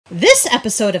This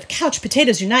episode of Couch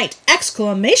Potatoes Unite!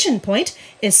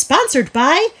 Is sponsored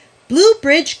by Blue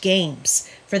Bridge Games.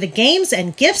 For the games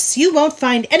and gifts you won't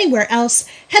find anywhere else,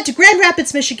 head to Grand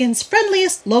Rapids, Michigan's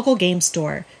friendliest local game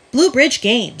store, Blue Bridge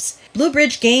Games. Blue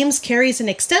Bridge Games carries an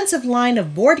extensive line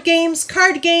of board games,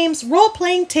 card games,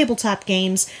 role-playing tabletop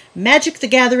games, Magic the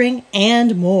Gathering,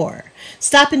 and more.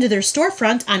 Stop into their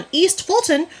storefront on East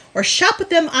Fulton or shop with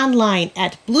them online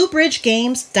at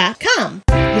bluebridgegames.com.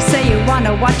 You say you want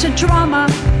to watch a drama.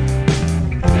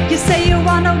 You say you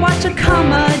want to watch a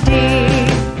comedy.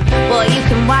 Well, you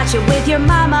can watch it with your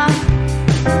mama.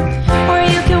 Or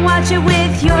you can watch it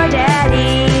with your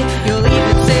daddy. You'll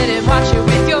even sit and watch it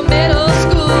with your middle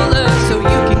schooler. So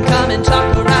you can come and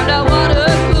talk around a water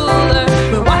cooler.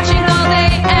 We're watching all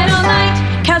day and all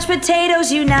night. Couch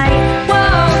Potatoes Unite.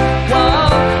 Whoa,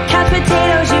 whoa. Couch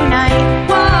Potatoes Unite.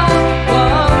 Whoa,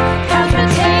 whoa. Couch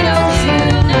Potatoes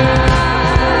Unite.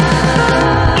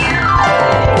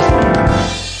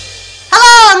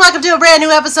 Hello and welcome to a brand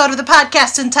new episode of the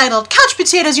podcast entitled Couch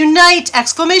Potatoes Unite!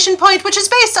 Which is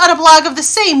based on a blog of the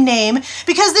same name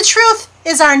because the truth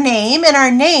is our name and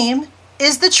our name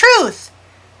is the truth.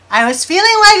 I was feeling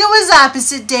like it was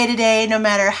opposite day today, no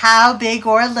matter how big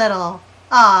or little.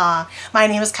 My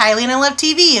name is Kylie and I love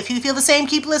TV. If you feel the same,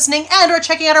 keep listening and or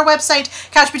checking out our website,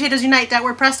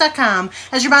 couchpotatoesunite.wordpress.com,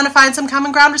 as you're bound to find some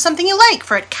common ground or something you like,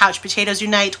 for at Couch Potatoes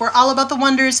Unite, we're all about the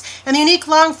wonders and the unique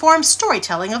long-form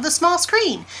storytelling of the small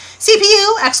screen.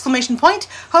 CPU, !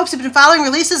 Hopes you've been following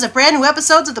releases of brand new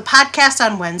episodes of the podcast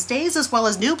on Wednesdays, as well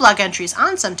as new blog entries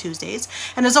on some Tuesdays.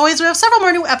 And as always, we have several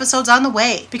more new episodes on the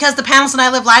way. Because the panels and I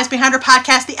live lives behind our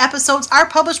podcast, the episodes are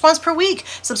published once per week.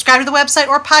 Subscribe to the website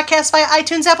or podcast via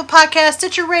iTunes, Apple Podcasts,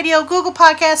 Stitcher Radio, Google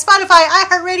Podcasts, Spotify,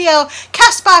 iHeartRadio,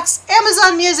 CastBox,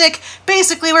 Amazon Music,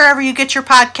 basically wherever you get your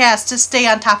podcasts to stay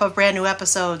on top of brand new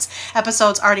episodes.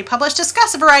 Episodes already published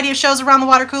discuss a variety of shows around the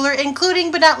water cooler,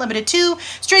 including but not limited to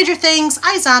Stranger Things,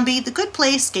 iZombie, The Good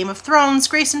Place, Game of Thrones,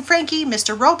 Grace and Frankie,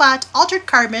 Mr. Robot, Altered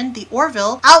Carbon, The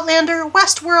Orville, Outlander,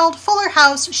 Westworld, Fuller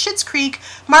House, Schitt's Creek,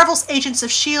 Marvel's Agents of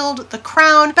S.H.I.E.L.D., The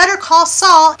Crown, Better Call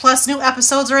Saul, plus new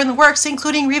episodes are in the works,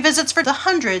 including revisits for The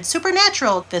 100,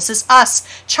 Supernatural, This Is Us,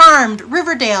 Charmed,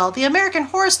 Riverdale, the American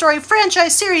Horror Story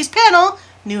franchise series panel,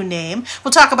 new name.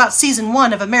 We'll talk about Season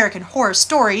 1 of American Horror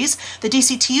Stories. The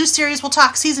DCTU series will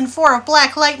talk Season 4 of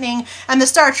Black Lightning, and the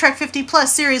Star Trek 50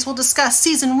 Plus series will discuss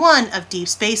Season 1 of Deep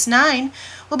Space Nine.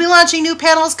 We'll be launching new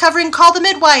panels covering Call the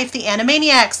Midwife, The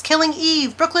Animaniacs, Killing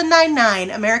Eve, Brooklyn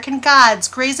Nine-Nine, American Gods,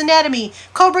 Grey's Anatomy,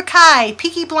 Cobra Kai,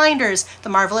 Peaky Blinders, The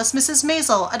Marvelous Mrs.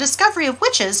 Maisel, A Discovery of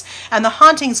Witches, and The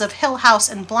Hauntings of Hill House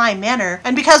and Bly Manor.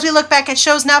 And because we look back at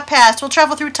shows now past, we'll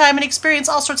travel through time and experience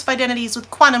all sorts of identities with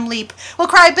Quantum Leap. We'll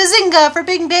cry Bazinga for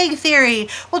Big Bang Theory.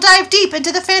 We'll dive deep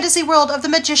into the fantasy world of The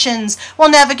Magicians. We'll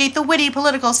navigate the witty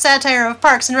political satire of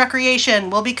Parks and Recreation.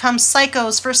 We'll become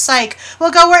psychos for Psych.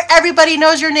 We'll go where everybody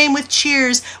knows your name with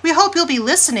Cheers. We hope you'll be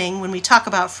listening when we talk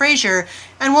about Frasier,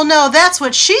 and we'll know that's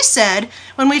what she said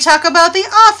when we talk about The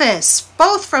Office,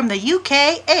 both from the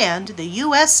UK and the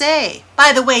USA.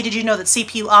 By the way, did you know that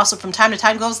CPU also from time to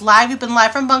time goes live? We've been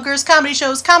live from bunkers, comedy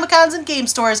shows, Comic-Cons, and game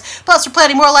stores. Plus, we're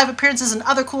planning more live appearances and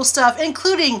other cool stuff,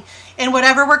 including in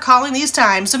whatever we're calling these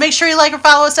times. So make sure you like or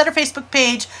follow us at our Facebook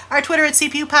page, our Twitter at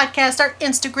CPU Podcast, our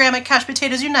Instagram at Couch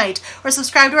Potatoes Unite, or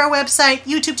subscribe to our website,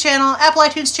 YouTube channel, Apple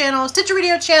iTunes channel, Stitcher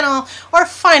Radio channel, or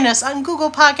find us on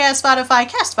Google Podcasts, Spotify,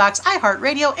 CastBox,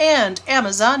 iHeartRadio, and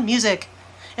Amazon Music.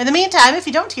 In the meantime, if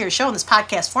you don't hear a show in this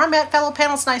podcast format, fellow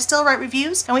panelists and I still write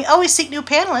reviews, and we always seek new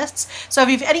panelists. So if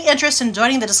you have any interest in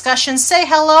joining the discussion, say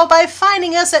hello by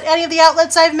finding us at any of the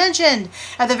outlets I've mentioned.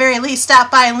 At the very least, stop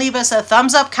by and leave us a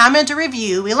thumbs up, comment, or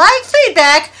review. We like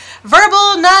feedback.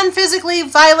 Verbal, non-physically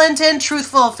violent, and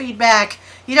truthful feedback.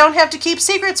 You don't have to keep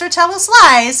secrets or tell us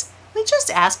lies. We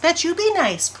just ask that you be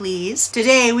nice, please.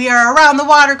 Today we are around the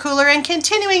water cooler and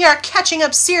continuing our catching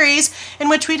up series in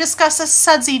which we discuss a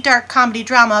sudsy dark comedy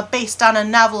drama based on a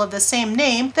novel of the same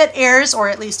name that airs, or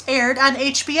at least aired, on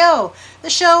HBO. The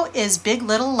show is Big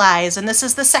Little Lies, and this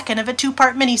is the second of a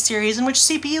two-part miniseries in which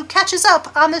CPU catches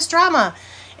up on this drama.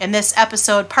 In this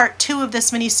episode, part 2 of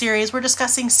this miniseries, we're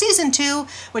discussing Season 2,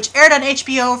 which aired on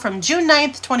HBO from June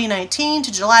 9th, 2019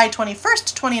 to July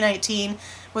 21st, 2019,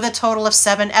 with a total of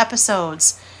 7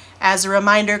 episodes. As a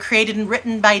reminder, created and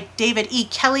written by David E.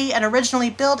 Kelly and originally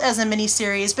billed as a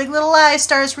miniseries, Big Little Lies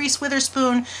stars Reese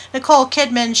Witherspoon, Nicole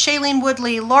Kidman, Shailene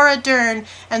Woodley, Laura Dern,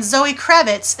 and Zoe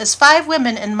Kravitz as 5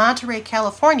 women in Monterey,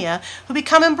 California, who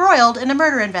become embroiled in a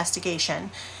murder investigation.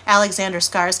 Alexander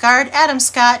Skarsgård, Adam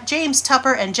Scott, James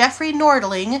Tupper, and Jeffrey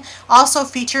Nordling also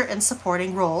feature in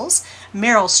supporting roles.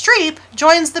 Meryl Streep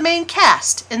joins the main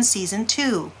cast in Season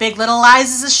 2. Big Little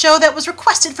Lies is a show that was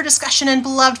requested for discussion and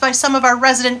beloved by some of our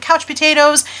resident couch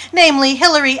potatoes, namely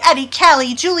Hillary, Eddie,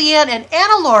 Kylie, Julianne, and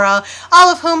Anna Laura, all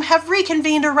of whom have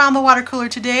reconvened around the water cooler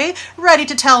today, ready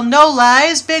to tell no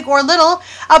lies, big or little,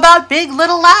 about Big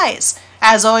Little Lies.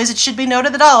 As always, it should be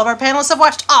noted that all of our panelists have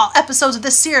watched all episodes of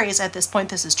this series. At this point,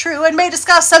 this is true, and may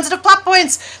discuss sensitive plot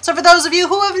points. So for those of you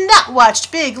who have not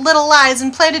watched Big Little Lies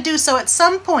and plan to do so at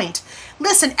some point,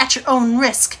 listen at your own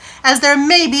risk, as there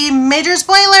may be major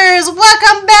spoilers.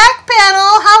 Welcome back,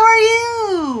 panel. How are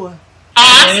you?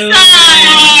 Awesome!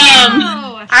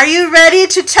 Are you ready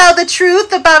to tell the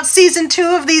truth about Season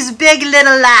 2 of these Big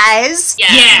Little Lies?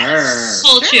 Yes.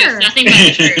 Full Sure. truth, nothing but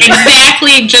the truth.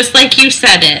 Exactly, just like you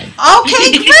said it.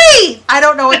 Okay, great! I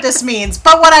don't know what this means,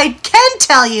 but what I can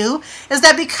tell you is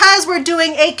that because we're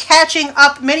doing a catching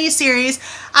up miniseries,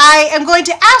 I am going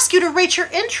to ask you to rate your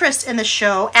interest in the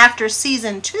show after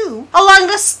Season 2 along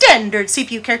the standard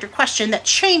CPU character question that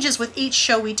changes with each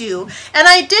show we do. And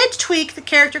I did tweak the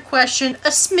character question a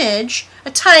smidge,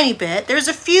 a tiny bit. There's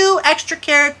a few extra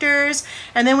characters,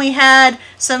 and then we had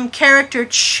some character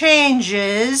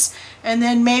changes, and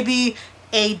then maybe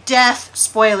a death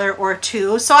spoiler or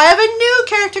two. So I have a new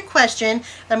character question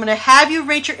that I'm going to have you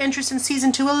rate your interest in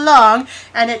Season 2 along,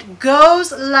 and it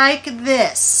goes like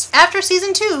this. After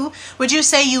Season 2, would you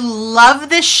say you love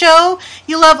this show?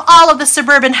 You love all of the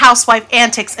suburban housewife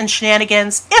antics and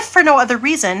shenanigans, if for no other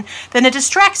reason than it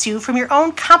distracts you from your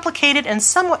own complicated and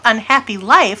somewhat unhappy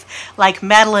life, like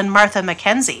Madeline Martha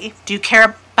Mackenzie? Do you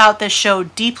care about this show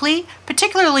deeply,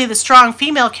 particularly the strong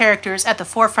female characters at the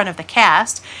forefront of the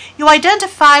cast? You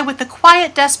identify with the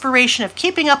quiet desperation of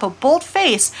keeping up a bold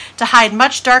face to hide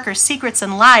much darker secrets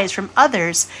and lies from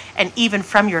others, and even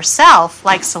from yourself,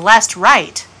 like Celeste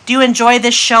Wright. Do you enjoy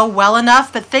this show well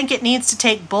enough but think it needs to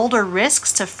take bolder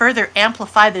risks to further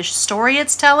amplify the story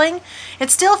it's telling?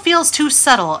 It still feels too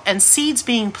subtle, and seeds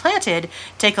being planted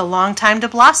take a long time to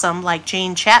blossom, like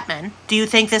Jane Chapman. Do you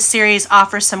think this series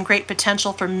offers some great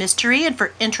potential for mystery and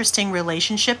for interesting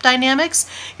relationship dynamics?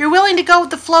 You're willing to go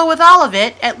with the flow with all of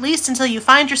it, at least until you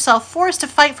find yourself forced to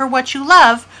fight for what you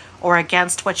love, or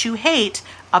against what you hate,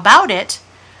 about it,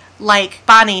 like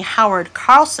Bonnie Howard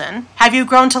Carlson. Have you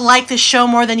grown to like this show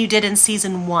more than you did in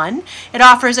Season 1? It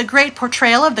offers a great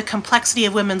portrayal of the complexity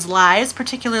of women's lives,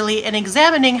 particularly in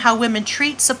examining how women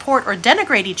treat, support, or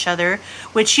denigrate each other,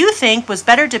 which you think was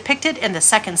better depicted in the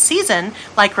second season,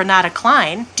 like Renata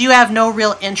Klein. Do you have no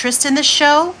real interest in this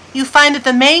show? You find that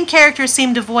the main characters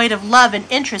seem devoid of love and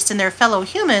interest in their fellow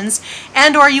humans,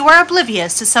 and or you are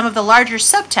oblivious to some of the larger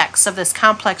subtexts of this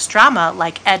complex drama,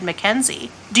 like Ed Mackenzie.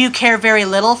 Do you care very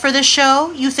little for this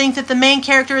show? You think that the main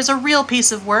character is a real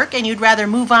piece of work, and you'd rather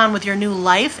move on with your new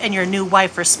life and your new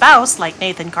wife or spouse, like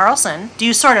Nathan Carlson. Do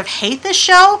you sort of hate this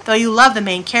show? Though you love the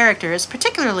main characters,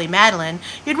 particularly Madeline,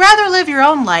 you'd rather live your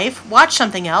own life, watch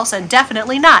something else, and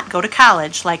definitely not go to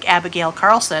college, like Abigail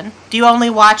Carlson. Do you only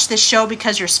watch this show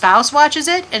because your spouse watches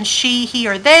it, and she, he,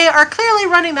 or they are clearly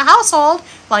running the household,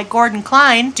 like Gordon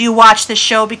Klein? Do you watch this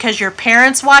show because your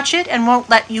parents watch it and won't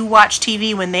let you watch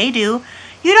TV when they do?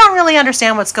 You don't really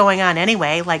understand what's going on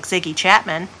anyway, like Ziggy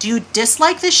Chapman. Do you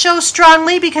dislike this show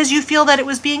strongly because you feel that it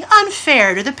was being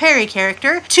unfair to the Perry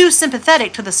character, too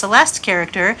sympathetic to the Celeste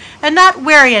character, and not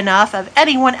wary enough of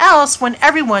anyone else when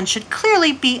everyone should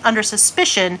clearly be under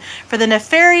suspicion for the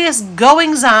nefarious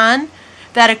goings-on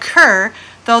that occur,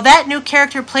 though that new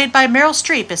character played by Meryl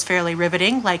Streep is fairly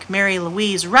riveting, like Mary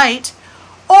Louise Wright?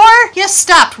 Or you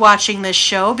stopped watching this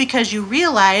show because you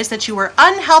realized that you were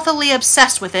unhealthily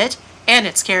obsessed with it and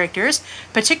its characters,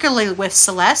 particularly with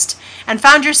Celeste, and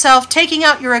found yourself taking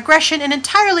out your aggression in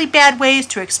entirely bad ways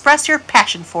to express your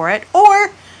passion for it,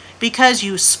 or because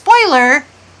you, spoiler,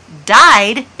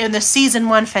 died in the Season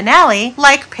 1 finale,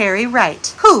 like Perry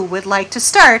Wright. Who would like to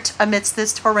start amidst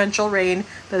this torrential rain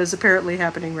that is apparently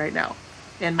happening right now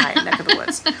in my neck of the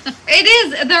woods? It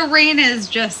is. The rain is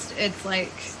just, it's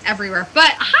like everywhere.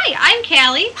 But hi, I'm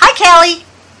Kylie. Hi, Callie.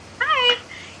 Hi.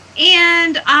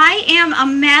 And I am a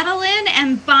Madeline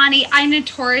and Bonnie. I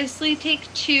notoriously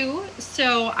take two,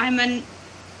 so I'm a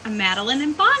Madeline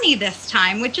and Bonnie this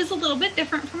time, which is a little bit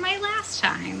different from my last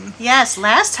time. Yes,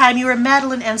 last time you were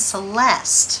Madeline and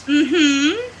Celeste.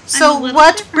 Mm-hmm. So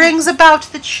what brings about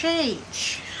the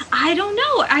change? I don't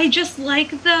know. I just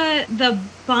like the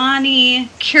Bonnie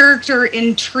character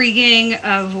intriguing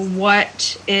of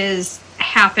what is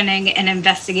happening in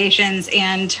investigations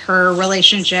and her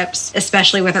relationships,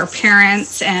 especially with her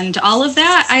parents and all of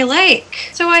that I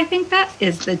like. So I think that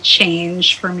is the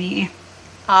change for me.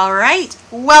 All right.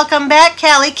 Welcome back,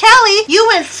 Callie. Callie, you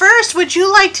went first. Would you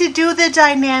like to do the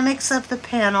dynamics of the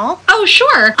panel? Oh,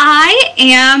 sure. I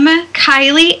am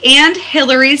Kylie and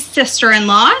Hillary's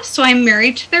sister-in-law, so I'm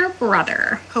married to their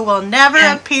brother. Who will never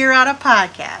appear on a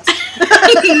podcast.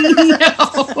 No.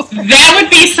 That would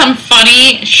be some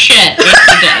funny shit if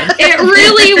he did. It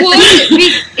really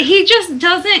would. He just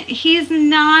doesn't, he's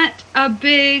not a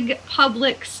big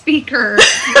public speaker.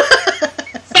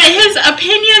 But his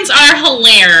opinions are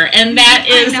hilarious, and that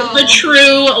is the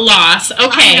true loss.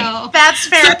 Okay. That's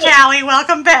fair, Callie.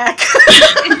 Welcome back.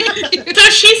 So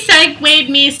she segued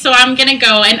me, so I'm going to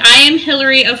go. And I am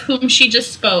Hillary, of whom she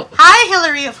just spoke. Hi,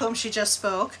 Hillary, of whom she just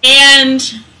spoke. And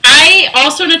I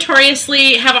also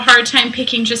notoriously have a hard time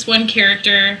picking just one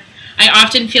character. I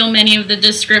often feel many of the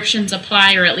descriptions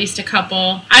apply, or at least a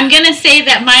couple. I'm going to say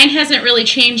that mine hasn't really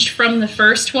changed from the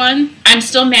first one. I'm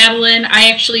still Madeline.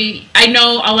 I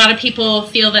know a lot of people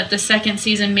feel that the second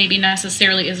season maybe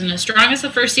necessarily isn't as strong as the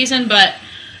first season, but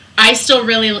I still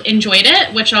really enjoyed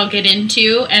it, which I'll get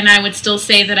into, and I would still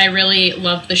say that I really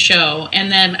loved the show.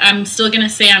 And then I'm still going to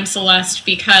say I'm Celeste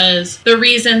because the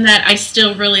reason that I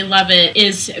still really love it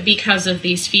is because of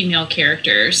these female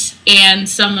characters and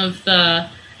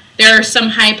there are some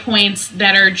high points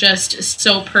that are just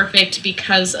so perfect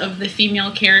because of the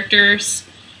female characters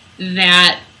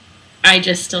that I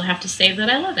just still have to say that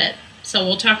I love it. So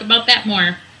we'll talk about that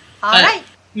more. All right.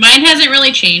 Mine hasn't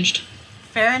really changed.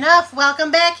 Fair enough. Welcome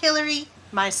back, Hillary,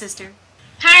 my sister.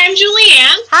 Hi, I'm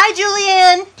Julianne.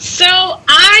 Hi, Julianne. So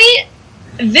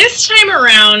this time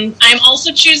around, I'm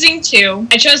also choosing two.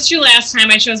 I chose two last time.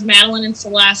 I chose Madeline and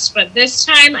Celeste, but this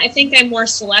time I think I'm more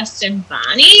Celeste and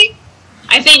Bonnie.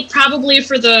 I think probably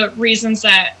for the reasons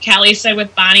that Callie said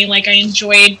with Bonnie, like I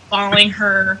enjoyed following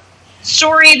her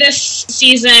story this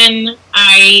season.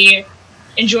 I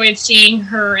enjoyed seeing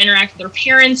her interact with her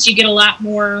parents. You get a lot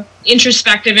more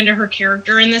introspective into her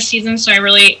character in this season, so I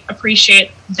really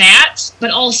appreciate that.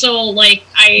 But also, like,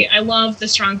 I love the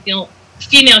strong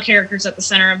female characters at the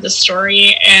center of the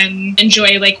story and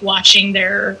enjoy, like, watching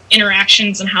their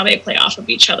interactions and how they play off of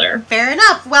each other. Fair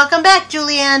enough. Welcome back,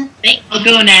 Julianne. Hey, I'll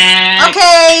go next.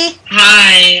 Okay.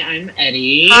 Hi, I'm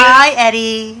Eddie. Hi,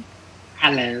 Eddie.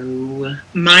 Hello.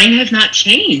 Mine has not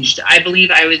changed. I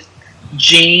believe I was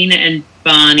Jane and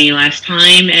Bonnie last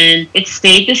time, and it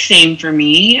stayed the same for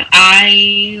me.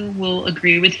 I will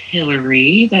agree with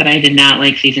Hillary that I did not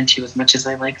like season 2 as much as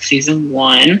I liked season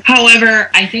 1. However,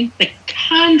 I think the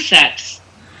concepts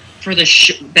for the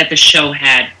that the show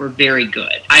had were very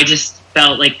good. I just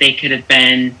felt like they could have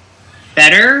been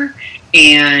better,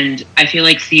 and I feel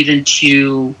like season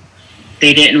 2,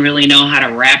 they didn't really know how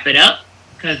to wrap it up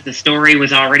because the story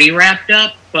was already wrapped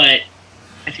up, but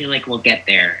I feel like we'll get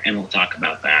there, and we'll talk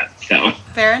about that. So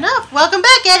Fair enough. Welcome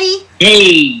back, Eddie.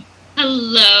 Hey!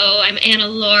 Hello, I'm Anna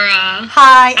Laura.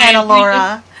 Hi, Anna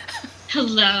Laura.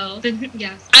 Hello.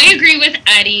 Yes. I agree with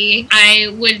Eddie.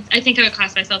 I think I would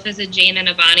class myself as a Jane and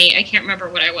a Bonnie. I can't remember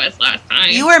what I was last time.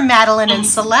 You were Madeline and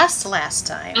Celeste last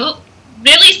time. Oh,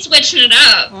 really switching it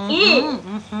up.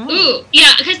 Ooh.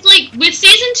 Yeah, because, like, with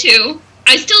season 2,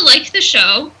 I still liked the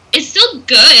show. It's still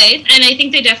good, and I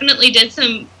think they definitely did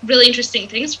some really interesting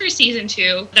things for season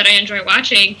 2 that I enjoy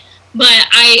watching. But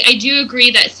I do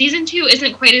agree that season 2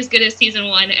 isn't quite as good as season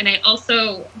 1, and I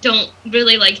also don't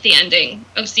really like the ending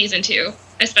of season 2,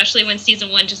 especially when season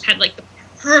 1 just had, like, the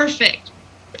perfect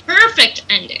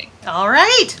ending. All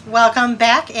right. Welcome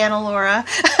back, Anna Laura.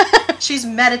 She's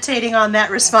meditating on that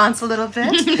response a little bit.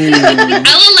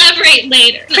 I'll elaborate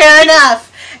later. Fair enough.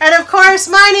 And of course,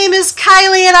 my name is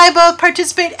Kylie, and I both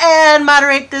participate and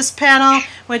moderate this panel,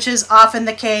 which is often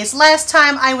the case. Last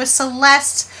time I was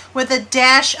Celeste with a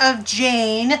dash of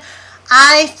Jane.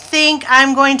 I think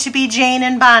I'm going to be Jane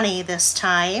and Bonnie this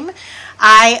time.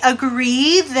 I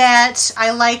agree that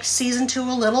I liked season 2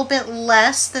 a little bit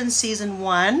less than season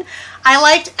 1. I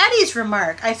liked Eddie's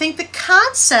remark. I think the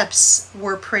concepts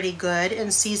were pretty good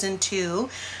in season 2.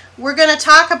 We're going to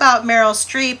talk about Meryl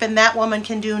Streep, and that woman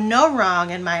can do no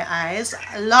wrong in my eyes.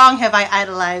 Long have I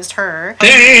idolized her.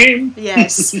 Same.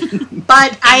 Yes.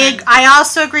 But I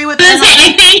also agree with Anna.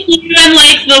 I think even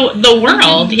like the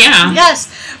world, yeah.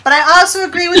 Yes. But I also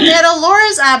agree with Anna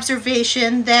Laura's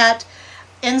observation that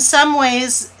in some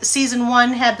ways season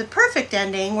 1 had the perfect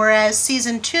ending, whereas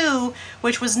season 2,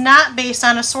 which was not based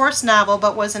on a source novel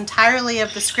but was entirely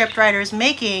of the scriptwriter's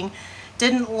making,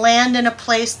 didn't land in a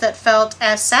place that felt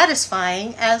as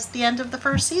satisfying as the end of the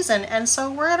first season. And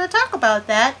so we're going to talk about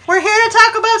that. We're here to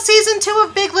talk about season 2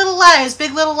 of Big Little Lies.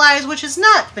 Big Little Lies, which has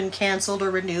not been canceled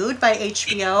or renewed by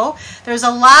HBO. There's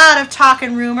a lot of talk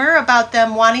and rumor about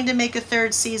them wanting to make a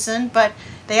third season, but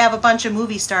they have a bunch of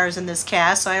movie stars in this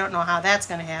cast, so I don't know how that's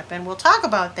going to happen. We'll talk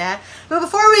about that. But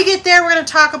before we get there, we're going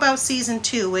to talk about season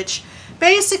 2, which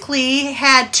basically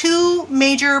had 2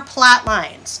 major plot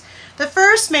lines. The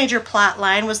first major plot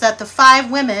line was that the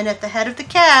 5 women at the head of the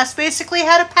cast basically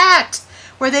had a pact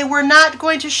where they were not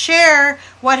going to share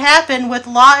what happened with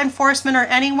law enforcement or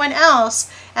anyone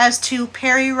else as to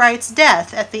Perry Wright's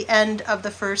death at the end of the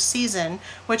first season,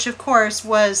 which of course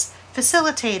was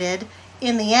facilitated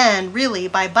in the end, really,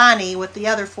 by Bonnie, with the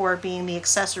other 4 being the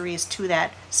accessories to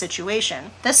that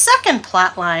situation. The second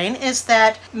plot line is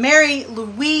that Mary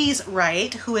Louise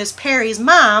Wright, who is Perry's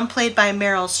mom, played by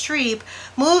Meryl Streep,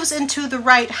 moves into the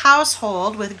Wright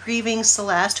household with grieving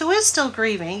Celeste, who is still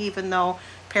grieving, even though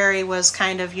Perry was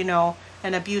kind of,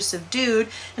 an abusive dude,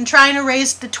 and trying to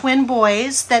raise the twin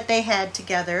boys that they had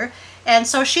together. And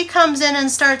so she comes in and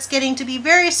starts getting to be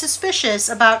very suspicious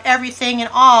about everything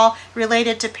and all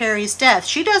related to Perry's death.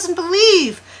 She doesn't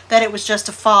believe that it was just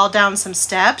a fall down some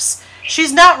steps.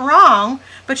 She's not wrong,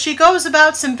 but she goes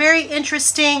about some very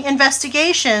interesting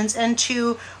investigations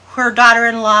into her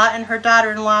daughter-in-law and her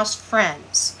daughter-in-law's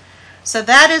friends. So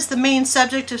that is the main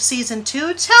subject of season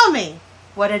 2. Tell me,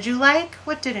 what did you like?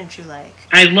 What didn't you like?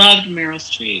 I loved Meryl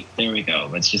Streep. There we go.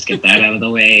 Let's just get that out of the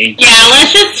way. Yeah,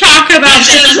 let's just talk about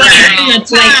this.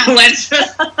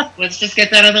 Let's just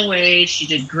get that out of the way. She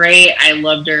did great. I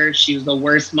loved her. She was the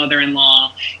worst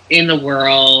mother-in-law in the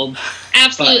world.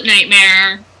 Absolute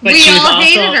nightmare. But We she was all also,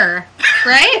 hated her,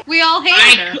 right? We all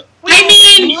hated her. That's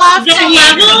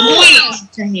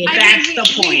the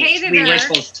point. We were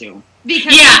supposed to.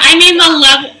 Because the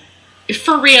level...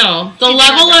 For real, the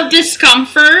level of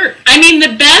discomfort,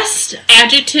 the best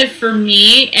adjective for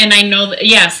me, and I know that,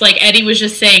 yes, like Eddie was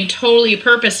just saying, totally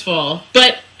purposeful,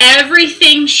 but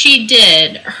everything she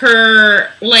did,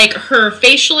 her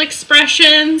facial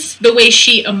expressions, the way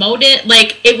she emoted,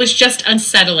 it was just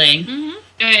unsettling. Mm-hmm.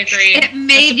 I agree. It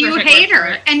made you hate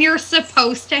her, and you're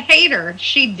supposed to hate her.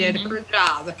 She did her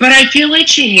job. But I feel like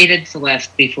she hated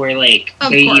Celeste before, they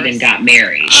even got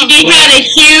married. She had a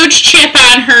huge chip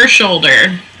on her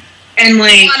shoulder. And,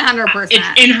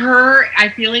 100%. In her, I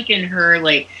feel like in her,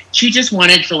 she just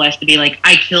wanted Celeste to be like,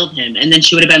 I killed him. And then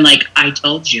she would have been like, I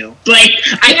told you.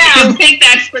 I feel like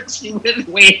that's what she was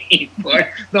waiting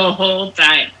for the whole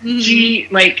time. Mm-hmm. She,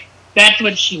 that's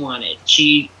what she wanted.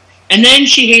 And then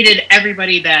she hated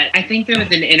everybody that, I think there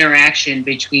was an interaction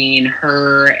between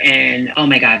her and, oh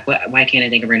my God, why can't I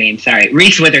think of her name? Sorry.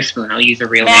 Reese Witherspoon. I'll use her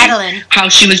real name. How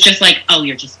she was just like, oh,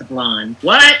 you're just a blonde.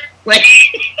 What? Or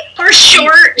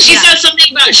short. She said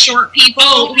something about short people.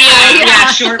 Oh,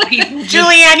 yeah, short people.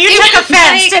 Julianne, you took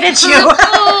offense, didn't you?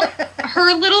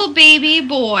 Her little baby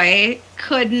boy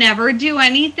could never do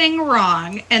anything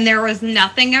wrong, and there was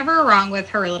nothing ever wrong with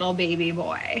her little baby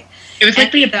boy. It was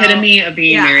the epitome of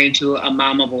being married to a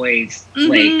mama boy's,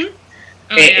 Mm-hmm.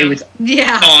 it was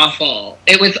awful.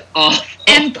 It was awful.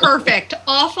 And perfect.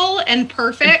 Awful and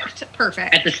perfect.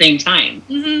 Perfect. At the same time.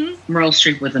 Mm-hmm. Meryl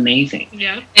Streep was amazing.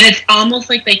 Yeah. And it's almost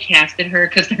like they casted her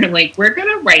because they're like, we're going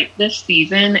to write this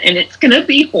season and it's going to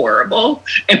be horrible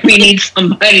and we need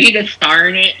somebody to star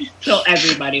in it so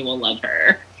everybody will love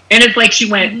her. And it's like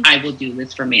she went, I will do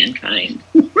this for mankind.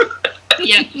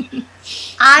 Yeah.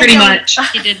 Pretty much.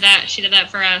 She did that. She did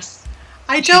that for us.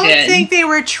 I don't think they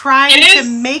were trying to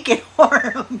make it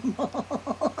horrible.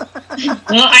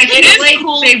 Well, I feel like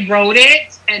they wrote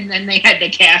it and then they had to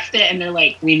cast it and they're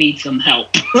like, we need some help.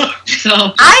 I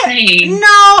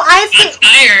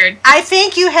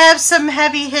think you have some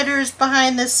heavy hitters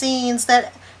behind the scenes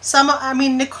that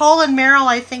Nicole and Meryl,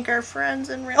 I think, are friends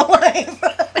in real life.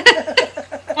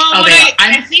 Well,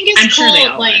 I think it's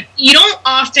cool. You don't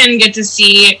often get to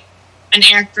see an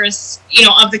actress,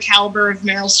 of the caliber of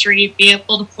Meryl Streep be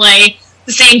able to play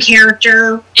the same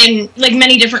character in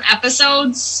many different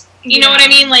episodes. You know what I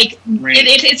mean?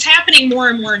 It's happening more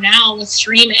and more now with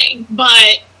streaming.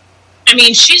 But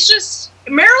Meryl's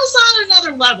on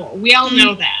another level. We all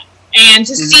know that. And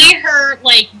to see her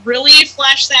really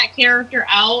flesh that character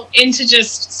out into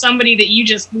just somebody that you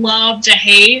just love to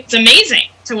hate, it's amazing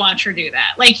to watch her do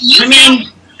that. Met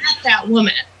that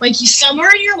woman. Somewhere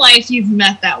in your life you've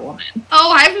met that woman.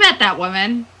 Oh, I've met that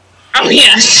woman. Oh,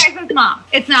 yes. It's his mom.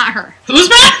 It's not her. Whose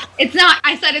mom? It's not.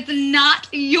 I said it's not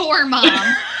your mom.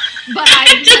 But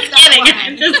I'm just kidding.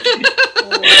 I'm totally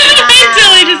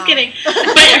just kidding.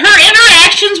 But her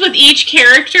interactions with each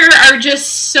character are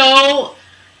just so...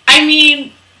 I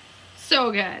mean,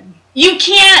 So good. you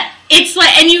can't, it's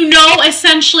like, and you know,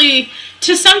 essentially,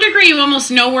 to some degree, you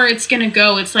almost know where it's going to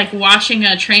go. It's like watching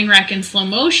a train wreck in slow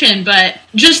motion, but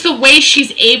just the way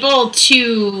she's able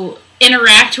to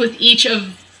interact with each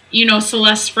of, you know,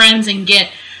 Celeste's friends and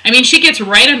get, I mean, she gets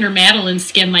right under Madeline's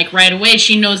skin, like, right away.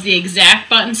 She knows the exact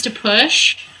buttons to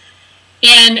push,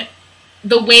 and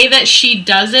the way that she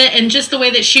does it, and just the way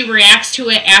that she reacts to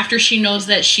it after she knows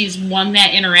that she's won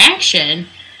that interaction,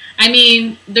 I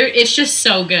mean, it's just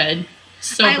so good.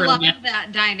 So I brilliant. love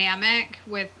that dynamic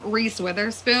with Reese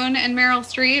Witherspoon and Meryl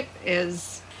Streep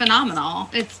is phenomenal.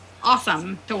 It's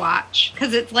awesome to watch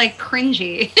because it's like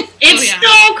cringy. It's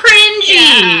so cringy.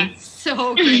 Yeah,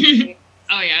 so cringy.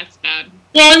 Oh yeah, it's bad.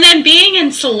 Well, and then being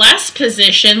in Celeste's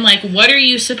position, like, what are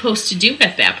you supposed to do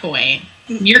at that point?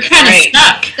 You're kind of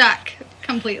stuck. Stuck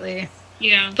completely.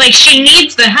 Yeah. Like, she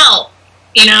needs the help.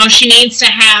 You know, she needs to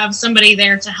have somebody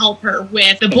there to help her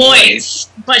with the boys.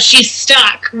 But she's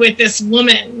stuck with this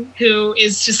woman who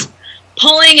is just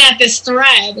pulling at this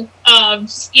thread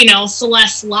of, you know,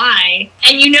 Celeste's lie.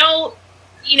 And you know,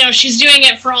 she's doing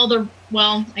it for all the,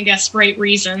 well, I guess right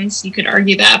reasons. You could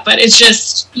argue that. But it's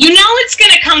just, you know it's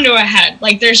going to come to a head.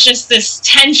 Like, there's just this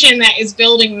tension that is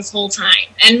building this whole time.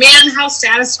 And man, how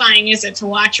satisfying is it to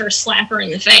watch her slap her in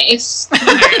the face?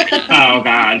 Oh,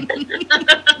 God.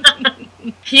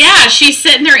 Yeah, she's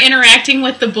sitting there interacting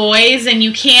with the boys, and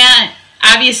you can't,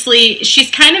 obviously,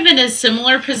 she's kind of in a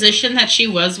similar position that she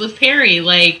was with Perry.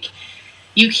 Like,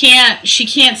 she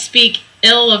can't speak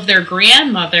ill of their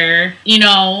grandmother. You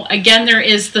know, again, there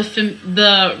is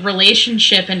the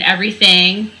relationship and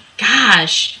everything.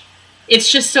 Gosh,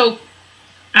 it's just so,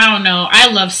 I don't know.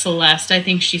 I love Celeste. I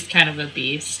think she's kind of a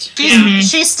beast.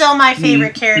 She's still my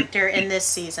favorite character in this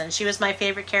season. She was my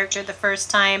favorite character the first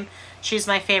time. She's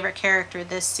my favorite character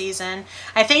this season.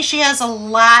 I think she has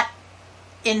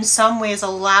in some ways, a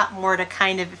lot more to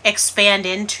kind of expand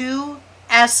into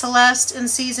as Celeste in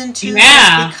season 2.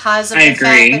 Yeah, because of the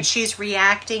fact that she's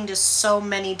reacting to so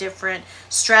many different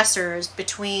stressors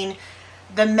between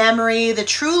the memory, the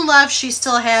true love she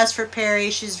still has for Perry.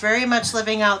 She's very much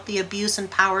living out the abuse and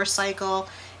power cycle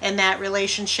in that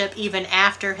relationship even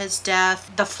after his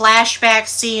death. The flashback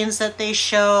scenes that they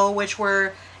show, which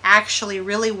were actually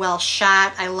really well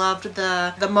shot. I loved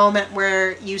the moment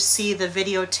where you see the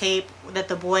videotape that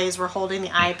the boys were holding the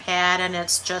iPad and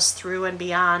it's just through and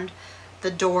beyond the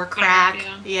door crack.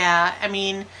 Yeah, I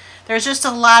mean, there's just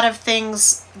a lot of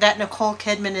things that Nicole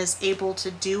Kidman is able to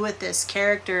do with this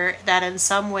character that in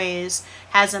some ways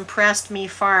has impressed me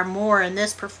far more in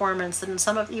this performance than in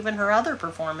some of even her other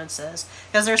performances,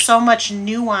 because there's so much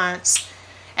nuance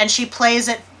and she plays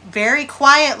it very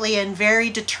quietly and very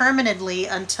determinedly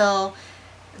until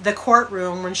the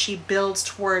courtroom, when she builds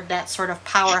toward that sort of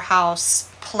powerhouse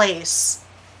place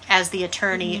as the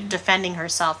attorney defending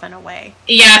herself in a way.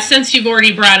 Yeah, since you've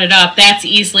already brought it up, that's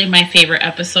easily my favorite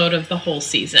episode of the whole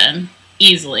season.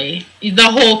 Easily.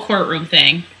 The whole courtroom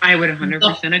thing. I would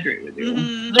 100% agree with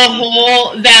you.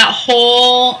 That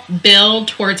whole build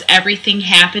towards everything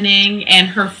happening and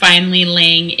her finally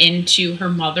laying into her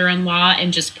mother-in-law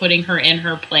and just putting her in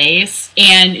her place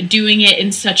and doing it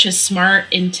in such a smart,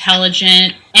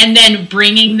 intelligent, and then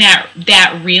bringing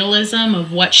that realism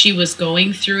of what she was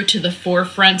going through to the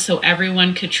forefront so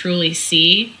everyone could truly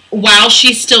see, while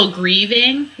she's still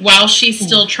grieving, while she's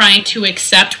still trying to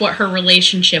accept what her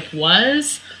relationship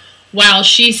was, while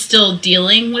she's still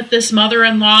dealing with this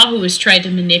mother-in-law who has tried to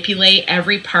manipulate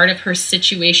every part of her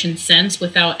situation since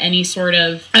without any sort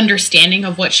of understanding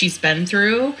of what she's been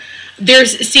through.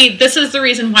 This is the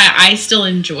reason why I still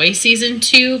enjoy season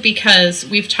 2, because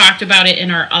we've talked about it in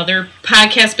our other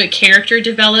podcast, but character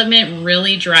development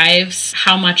really drives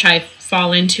how much I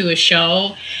fall into a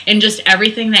show, and just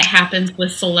everything that happens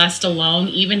with Celeste alone,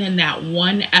 even in that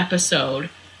one episode,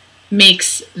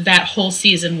 makes that whole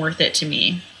season worth it to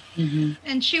me.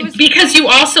 And she was, because you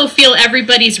also feel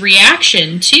everybody's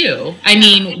reaction too. I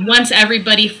mean, once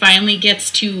everybody finally gets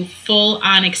to full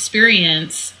on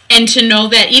experience, and to know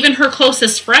that even her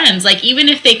closest friends, like, even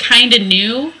if they kind of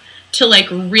knew, to like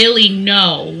really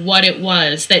know what it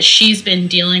was that she's been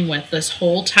dealing with this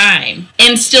whole time,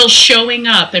 and still showing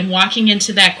up and walking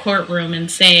into that courtroom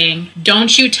and saying,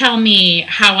 don't you tell me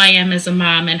how I am as a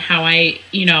mom and how I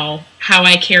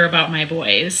care about my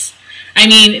boys. I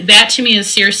mean, that to me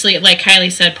is seriously, like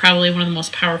Kylie said, probably one of the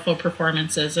most powerful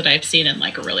performances that I've seen in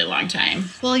like a really long time.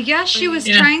 well, yes, she was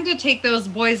trying to take those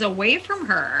boys away from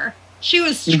her. She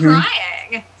was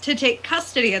trying to take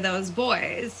custody of those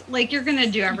boys. Like, you're going to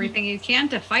do everything you can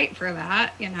to fight for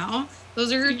that, you know?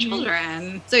 Those are your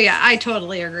children. So, yeah, I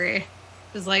totally agree.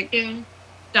 It's like,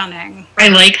 stunning. I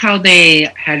like how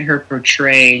they had her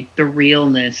portray the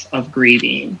realness of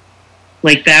grieving.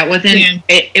 Like, that wasn't,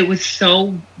 it was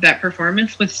so, that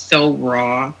performance was so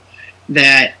raw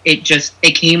that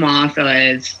it came off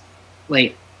as,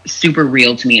 like, super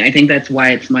real to me. I think that's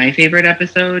why it's my favorite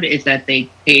episode, is that they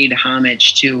paid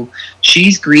homage to,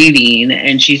 she's grieving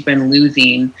and she's been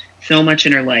losing so much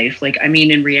in her life. Like, I mean,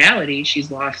 in reality,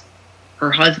 she's lost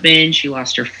her husband, she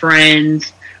lost her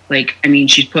friends. Like, I mean,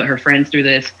 she's put her friends through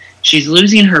this. She's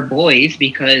losing her boys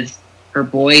because her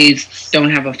boys don't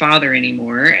have a father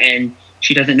anymore, and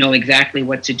she doesn't know exactly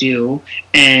what to do.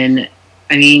 And,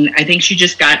 I mean, I think she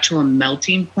just got to a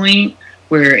melting point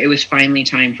where it was finally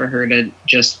time for her to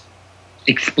just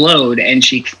explode, and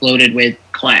she exploded with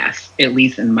class, at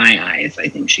least in my eyes. I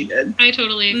think she did. I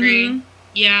totally agree. Mm-hmm.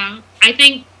 Yeah. I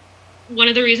think one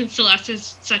of the reasons Celeste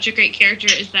is such a great character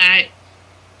is that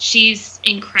she's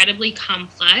incredibly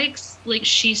complex. Like,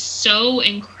 she's so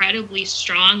incredibly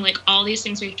strong. Like, all these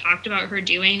things we've talked about her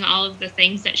doing, all of the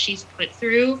things that she's put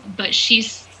through, but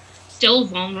she's still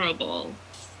vulnerable.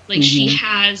 Like, she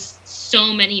has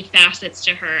so many facets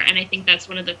to her, and I think that's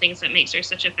one of the things that makes her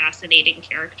such a fascinating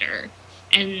character.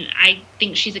 And I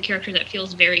think she's a character that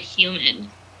feels very human,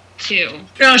 too.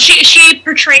 No, she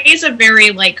portrays a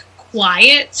very, like,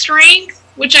 quiet strength,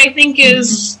 which I think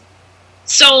is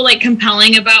so, like,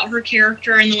 compelling about her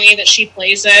character and the way that she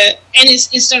plays it, and is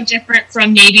so different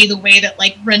from maybe the way that,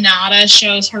 like, Renata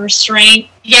shows her strength.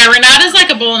 Yeah, Renata's like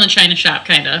a bull in a china shop,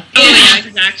 kind of. Oh, yeah,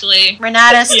 exactly.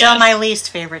 Renata's still my least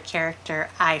favorite character,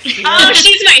 I feel. Oh,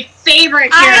 she's my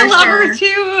favorite character. I love her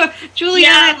too. Julianne,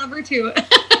 I love her too.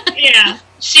 Yeah,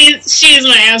 she's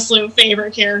my absolute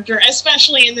favorite character,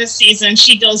 especially in this season.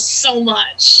 She does so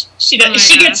much. She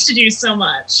gets to do so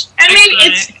much. I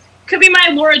mean, it could be my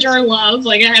Laura Dern love.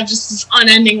 Like, I have just this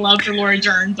unending love for Laura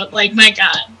Dern, but, like, my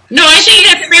God. No, I think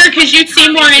that's fair because you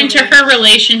see more into her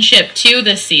relationship too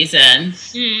this season.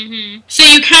 Mm-hmm. So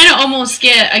you kind of almost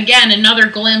get, again, another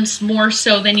glimpse more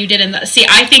so than you did in the... See,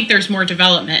 I think there's more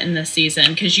development in this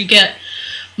season because you get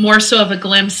more so of a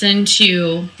glimpse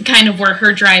into kind of where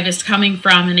her drive is coming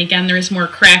from. And again, there's more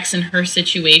cracks in her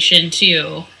situation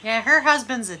too. Yeah, her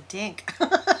husband's a dink. Oh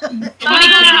my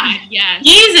God, yes.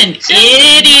 He's an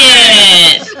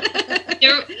idiot.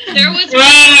 There was one,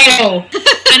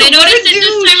 and I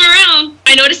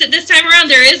noticed it this time around.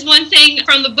 There is one thing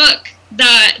from the book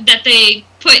that they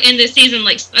put in this season,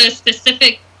 like a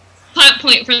specific plot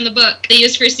point from the book they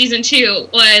used for season 2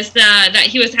 was that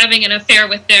he was having an affair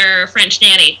with their French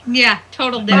nanny. Yeah,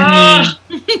 total dick. That's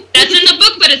in the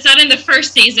book, but it's not in the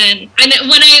first season. And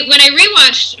when I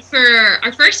rewatched for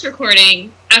our first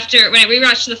recording, when I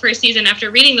rewatched the first season after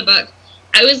reading the book,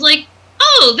 I was like,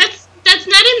 oh, that's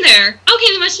not in there.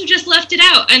 Okay, they must have just left it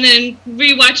out. And then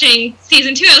rewatching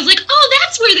season 2, I was like, oh,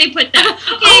 that's where they put that.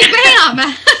 Okay. Oh, bam!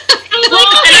 I was like,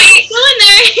 oh, it's still in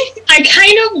there. I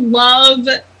kind of love...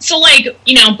 So, like,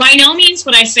 you know, by no means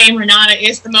would I say Renata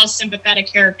is the most sympathetic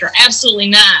character. Absolutely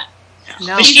not.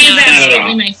 No, but she is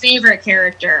absolutely my favorite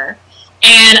character.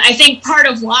 And I think part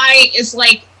of why is,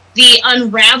 like, the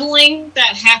unraveling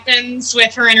that happens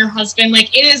with her and her husband.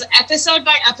 Like, it is episode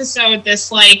by episode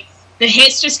this, like, the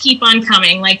hits just keep on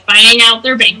coming. Like, finding out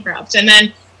they're bankrupt. And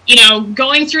then, you know,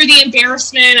 going through the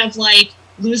embarrassment of, like,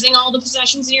 losing all the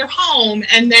possessions in your home,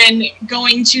 and then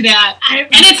going to that. And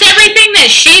it's everything that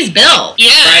she's built.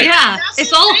 Yeah, right. Yeah,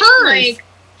 it's all hers. Like,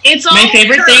 it's all my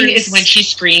favorite hers. thing is when she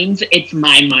screams, "It's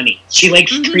my money." She like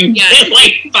screams it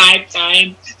like 5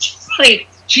 times. She's like,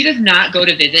 she does not go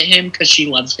to visit him because she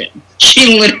loves him.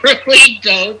 She literally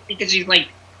goes because she's like,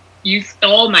 "You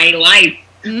stole my life.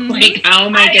 Like, how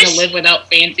am I gonna live without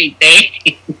fancy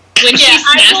things?" When she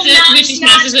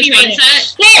smashes the train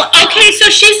set. Well, okay,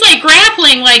 so she's like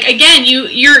grappling, like, again,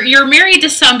 you're married to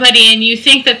somebody and you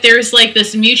think that there's like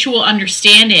this mutual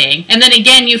understanding, and then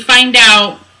again you find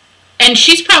out, and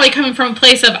she's probably coming from a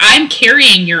place of, I'm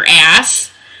carrying your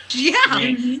ass. Yeah.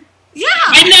 Mm-hmm. Yeah.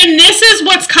 And then this is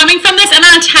what's coming from this, and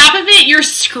on top of it, you're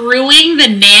screwing the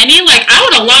nanny. Like, I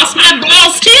would have lost my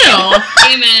balls too.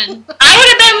 Amen. I would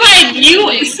have been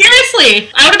like,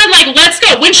 seriously. I would have been like, let's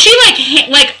go. When she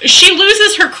like she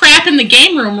loses her crap in the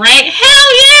game room, right?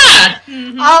 Hell yeah.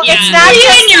 Mm-hmm. Oh, yeah. It's not you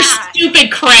just and your that.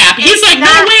 Stupid crap. He's like,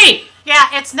 not, no, wait. Yeah,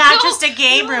 it's not just a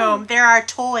game room. There are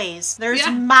toys. There's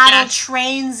model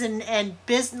trains and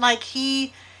business. Like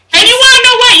And you want to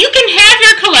know what? You can have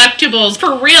your collectibles,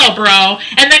 for real, bro.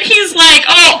 And then he's like,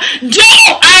 oh,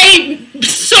 I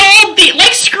sold the...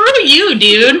 Like, screw you,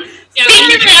 dude. Yeah,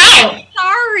 figure it out.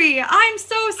 Sorry. I'm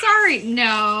so sorry.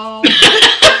 No.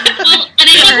 Well, and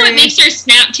I think what makes her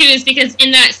snap too is because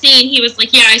in that scene he was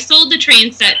like, yeah, I sold the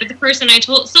train set, but the person I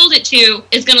sold it to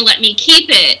is gonna let me keep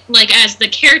it, like, as the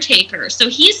caretaker. So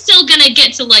he's still gonna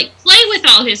get to, like, play with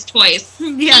all his toys.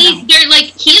 They're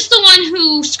like, he's the one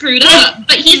who screwed up,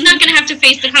 but he's not gonna have to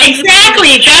face the consequences.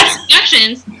 Exactly. That's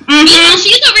actions. Meanwhile,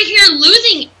 she's over here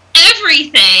losing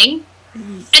everything.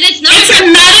 And it's not a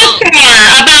metaphor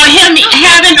about him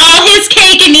having all his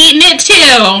cake and eating it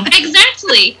too.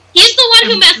 Exactly. He's the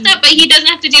one who messed up, but he doesn't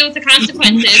have to deal with the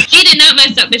consequences. She did not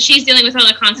mess up, but she's dealing with all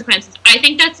the consequences. I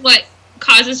think that's what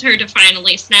causes her to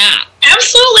finally snap.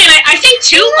 Absolutely, and I think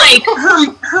too, like,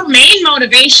 her main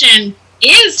motivation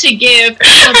is to give.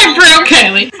 I broke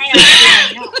Kylie.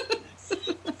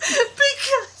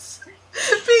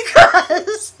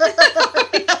 Because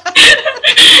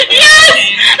yes,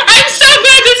 I'm so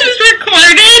glad this is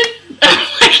recorded. Oh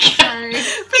my God.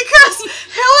 Because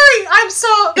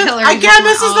Hillary, again,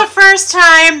 this is the first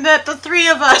time that the three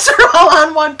of us are all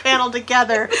on one panel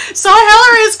together. So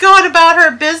Hillary's going about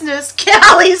her business.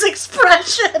 Callie's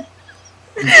expression.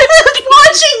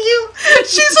 Watching you,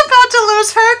 she's about to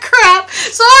lose her crap.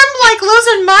 So I'm like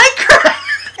losing my crap.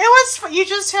 You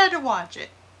just had to watch it.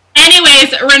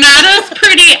 Anyways, Renata's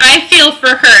pretty. I feel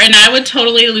for her, and I would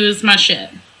totally lose my shit.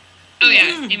 Oh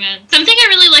yeah, amen. Something I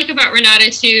really like about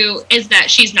Renata too is that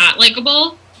she's not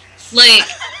likable. Like,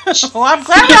 well, I'm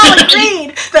glad we all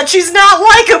agreed that she's not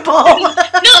likable.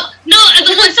 No.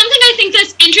 Something I think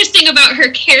that's interesting about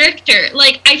her character.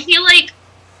 Like, I feel like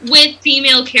with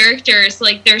female characters,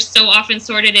 like, they're so often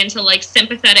sorted into, like,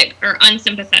 sympathetic or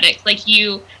unsympathetic. Like,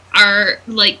 you are,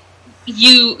 like,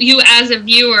 you as a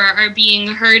viewer are being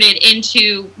herded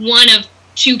into one of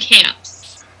two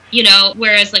camps, you know,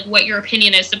 whereas, like, what your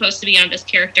opinion is supposed to be on this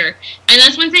character. And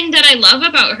that's one thing that I love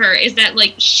about her is that,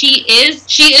 like, she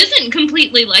isn't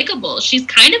completely likable. She's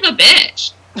kind of a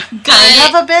bitch. Kind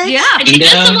of a bitch? Yeah. And she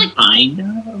does some, like,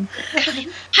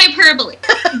 hyperbole.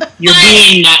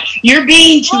 You're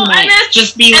being too much.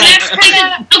 Just be like,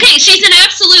 okay, she's an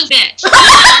absolute bitch.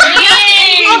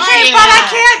 Okay, but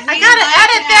I gotta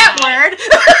edit that word.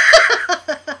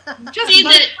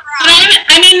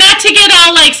 I mean, not to get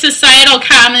all, like, societal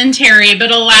commentary,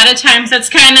 but a lot of times that's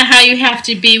kind of how you have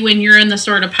to be when you're in the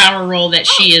sort of power role that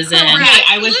she is in. Right,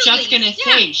 I was just going to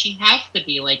say, she has to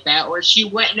be like that, or she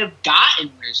wouldn't have gotten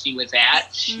where she was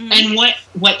at. Mm-hmm. And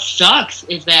what sucks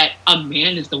is that a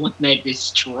man is the one that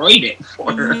destroyed it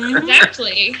for her.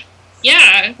 Exactly.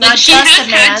 Yeah. Like, she has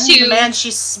had to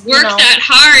work that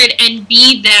hard and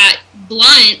be that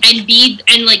blunt and be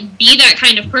that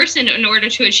kind of person in order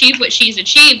to achieve what she's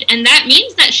achieved, and that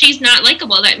means that she's not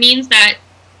likable. That means that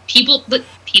people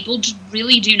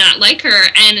really do not like her,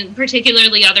 and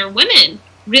particularly other women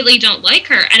really don't like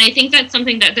her. And I think that's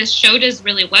something that this show does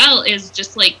really well, is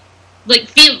just like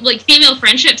female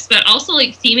friendships, but also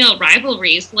like female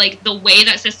rivalries, like the way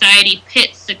that society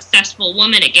pits successful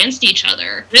women against each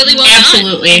other. Really well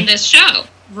done in this show.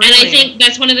 Really. And I think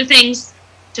that's one of the things,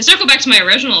 to circle back to my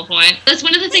original point, that's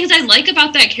one of the things I like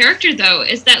about that character, though,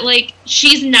 is that, like,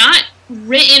 she's not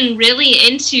written really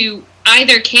into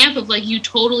either camp of, like, you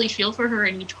totally feel for her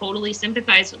and you totally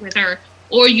sympathize with her,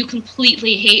 or you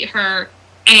completely hate her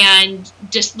and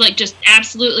just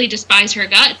absolutely despise her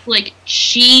guts. Like,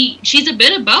 she's a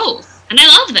bit of both, and I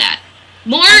love that.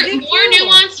 More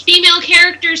nuanced female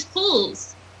characters pulls.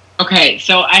 Okay,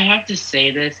 so I have to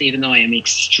say this, even though I am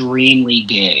extremely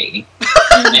gay.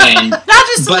 And, not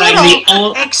just a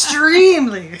little,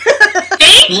 extremely.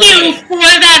 Thank you for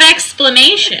that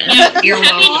explanation. You're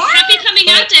welcome. Happy coming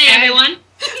out day, everyone.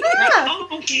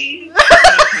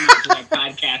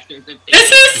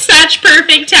 This is such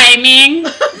perfect timing.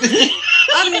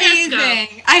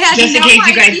 Amazing. I had just in no case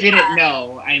you guys idea. didn't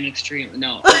know, I'm extremely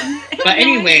But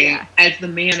anyway, as the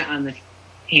man on the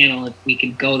panel, if we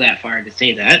could go that far to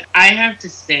say that, I have to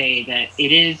say that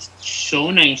it is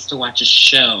so nice to watch a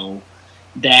show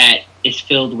that is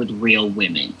filled with real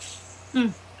women.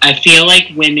 I feel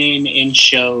like women in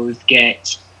shows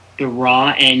get the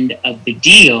raw end of the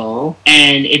deal,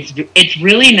 and it's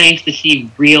really nice to see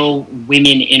real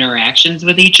women interactions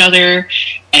with each other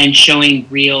and showing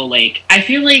real, like, I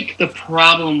feel like the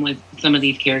problem with some of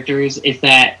these characters is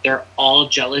that they're all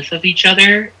jealous of each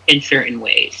other in certain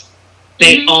ways.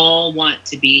 They all want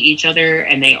to be each other,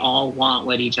 and they all want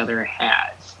what each other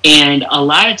has. And a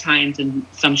lot of times in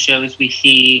some shows we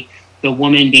see the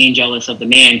woman being jealous of the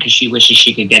man because she wishes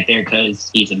she could get there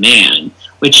because he's a man,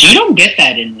 which you don't get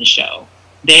that in the show.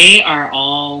 They are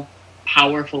all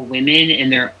powerful women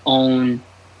in their own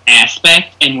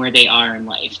aspect and where they are in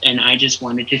life. And I just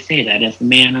wanted to say that as the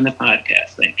man on the podcast.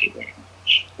 Thank you very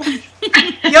much.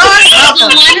 You're the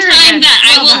one time that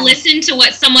I Well will listen to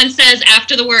what someone says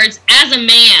after the words, as a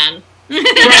man.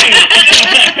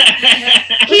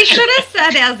 He should have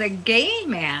said as a gay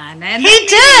man. And He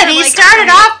did. He started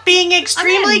off being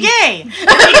extremely gay. He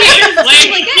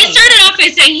started off by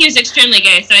saying he was extremely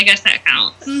gay, so I guess that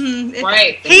counts.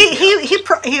 Right.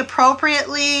 He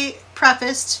appropriately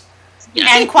prefaced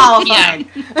and qualified.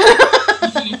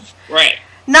 Right.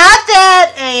 Not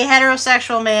that a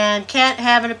heterosexual man can't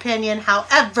have an opinion,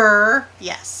 however,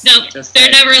 yes. No,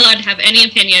 they're never allowed to have any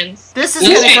opinions. This is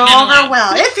going to go over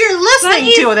well. If you're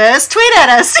listening to this, tweet at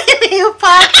us, CMU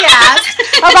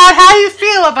Podcast, about how you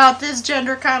feel about this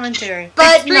gender commentary.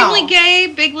 But extremely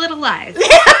gay, Big Little Lies.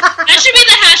 That should be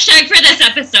the hashtag for this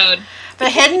episode. The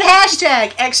hidden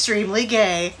hashtag, extremely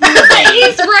gay. But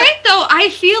he's right, though. I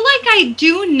feel like I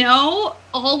do know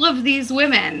all of these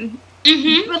women.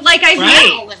 But I've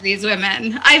known all of these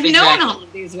women. I've known all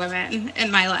of these women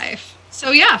in my life. So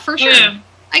yeah, for sure. Yeah.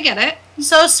 I get it.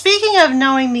 So speaking of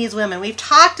knowing these women, we've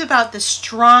talked about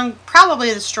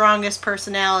probably the strongest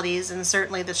personalities and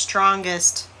certainly the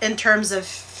strongest in terms of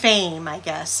fame, I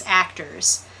guess,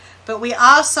 actors. But we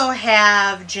also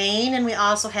have Jane and we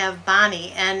also have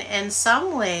Bonnie. And in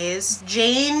some ways,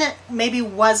 Jane maybe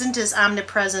wasn't as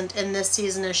omnipresent in this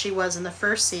season as she was in the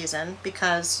first season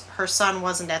because her son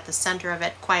wasn't at the center of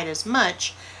it quite as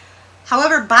much.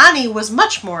 However, Bonnie was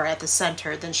much more at the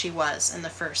center than she was in the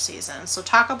first season. So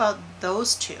talk about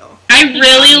those two. I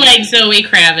really like Zoe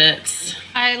Kravitz.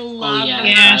 I love her.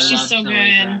 Yeah, she's so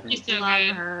good. She's so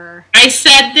good. Her. I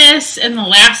said this in the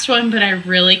last one, but I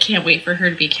really can't wait for her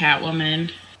to be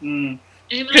Catwoman.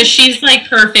 Because she's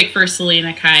perfect for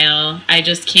Selena Kyle. I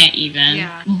just can't even.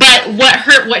 Yeah. But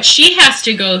what she has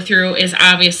to go through is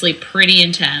obviously pretty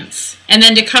intense. And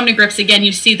then to come to grips again,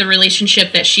 you see the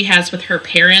relationship that she has with her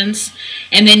parents,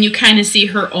 and then you kind of see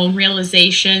her own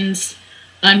realizations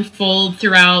unfold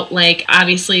throughout,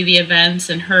 obviously the events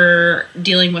and her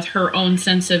dealing with her own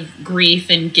sense of grief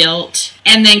and guilt,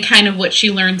 and then kind of what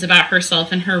she learns about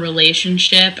herself and her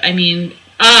relationship. I mean,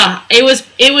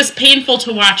 it was painful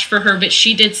to watch for her, but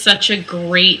she did such a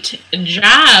great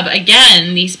job.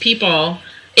 Again, these people,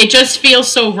 it just feels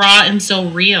so raw and so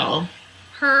real.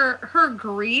 Her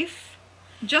grief,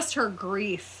 just her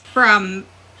grief from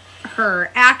her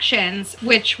actions,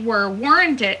 which were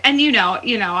warranted, and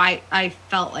I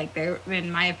felt like they,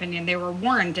 in my opinion, they were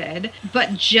warranted,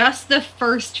 but just the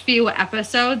first few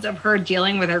episodes of her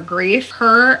dealing with her grief,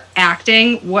 her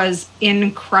acting was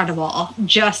incredible.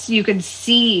 Just, you could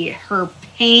see her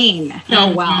pain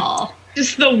so well.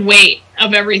 Just the weight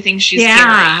of everything she's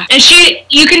carrying. And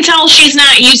you can tell she's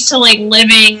not used to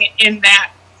living in that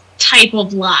type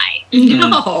of lie.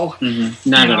 No.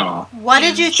 Not at all. What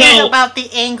did you think about the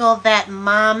angle that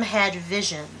mom had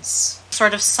visions?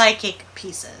 Sort of psychic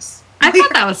pieces. I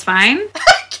thought that was fine.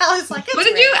 Kelly's like, what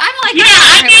did you? I'm like,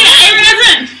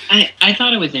 I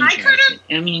thought it was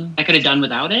interesting. I could have done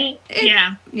without it.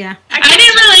 Yeah. I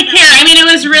didn't really care. I mean, it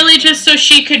was really just so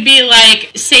she could be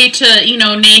say to,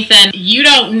 Nathan, you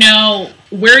don't know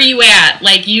where you at?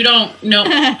 You don't know.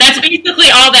 That's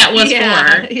basically all that was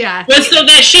for. Yeah. Was so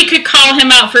that she could call him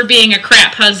out for being a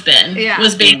crap husband. Yeah.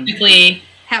 Was basically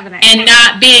having it. And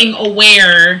not being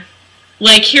aware.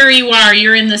 Here you are,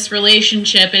 you're in this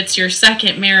relationship, it's your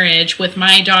second marriage with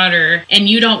my daughter, and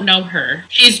you don't know her.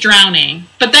 She's drowning.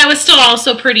 But that was still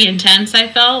also pretty intense, I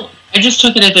felt. I just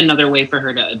took it as another way for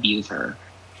her to abuse her.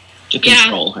 To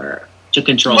control her. To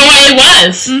control her. Oh, it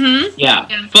was. Mm-hmm. Yeah.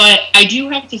 But I do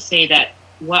have to say that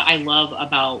what I love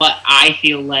about what I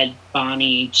feel led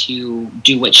Bonnie to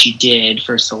do what she did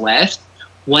for Celeste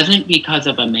wasn't because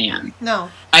of a man. No.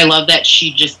 I love that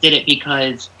she just did it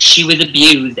because she was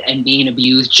abused, and being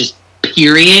abused, just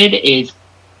period, is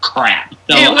crap.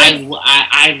 So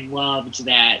I loved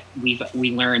that we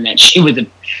learned that she was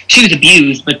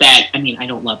abused, but that, I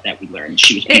don't love that we learned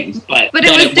she was abused, but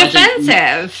it was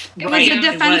defensive. It was a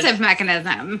defensive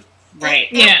mechanism. Right.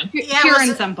 Yeah. Pure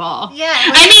and simple. Yeah.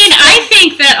 I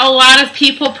think that a lot of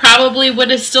people probably would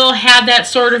have still had that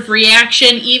sort of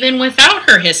reaction even without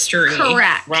her history.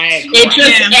 Correct. Right. It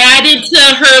just added to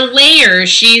her layers.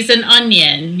 She's an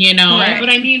onion, Right.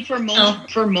 But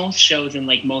for most shows and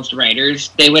most writers,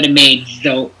 they would have made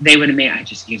I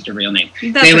just used a real name.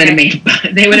 They would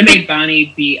have made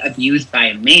Bonnie be abused by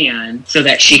a man so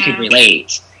that she could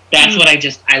relate. That's what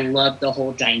I love the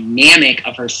whole dynamic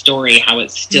of her story, how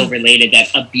it's still related, that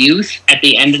abuse, at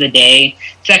the end of the day,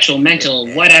 sexual,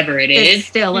 mental, whatever it is. It's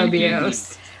still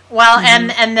abuse. Well,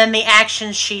 and then the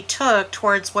action she took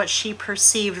towards what she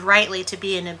perceived rightly to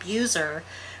be an abuser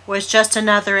was just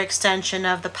another extension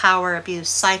of the power abuse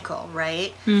cycle,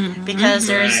 right? Mm-hmm. Because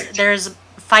there's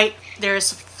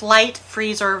flight,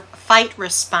 freeze, or fight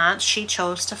response, she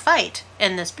chose to fight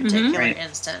in this particular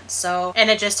instance. So, and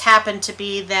it just happened to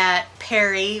be that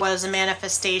Perry was a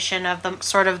manifestation of the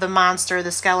sort of the monster,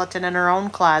 the skeleton in her own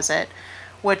closet,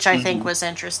 which I think was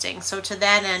interesting. So to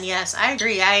that end, yes, I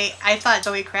agree. I thought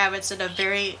Zoe Kravitz did a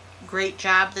very great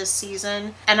job this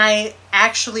season, and I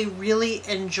actually really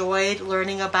enjoyed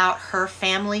learning about her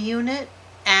family unit,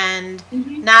 and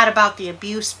not about the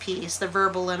abuse piece, the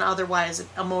verbal and otherwise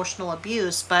emotional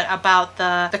abuse, but about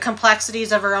the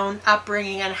complexities of her own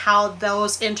upbringing and how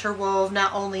those interwove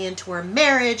not only into her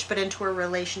marriage, but into her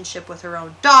relationship with her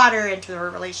own daughter, into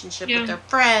her relationship with her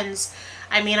friends.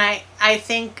 I mean, I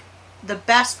think the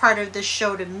best part of this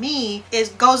show to me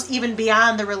goes even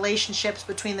beyond the relationships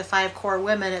between the 5 core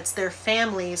women. It's their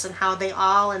families and how they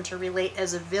all interrelate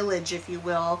as a village, if you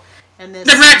will. And this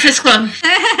The Breakfast Club.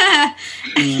 Sorry.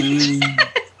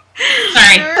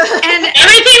 And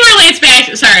everything relates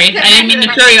back. Sorry, I didn't mean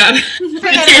to throw you up.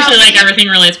 Seriously, like everything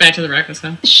relates back to The Breakfast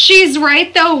Club. She's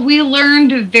right, though. We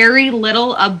learned very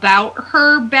little about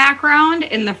her background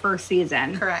in the first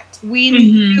season. Correct. We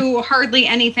knew hardly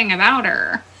anything about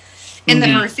her in the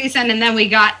first season, and then we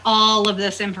got all of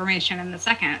this information in the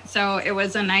second. So it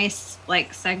was a nice,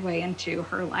 like, segue into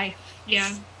her life.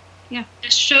 Yeah. The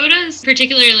show does,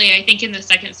 particularly I think in the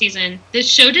second season, the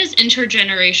show does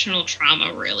intergenerational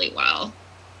trauma really well.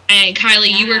 And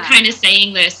Kylie, you were kind of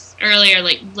saying this earlier,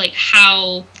 like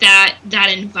how that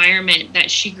environment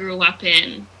that she grew up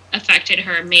in affected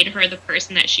her, made her the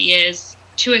person that she is,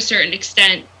 to a certain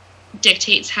extent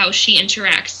dictates how she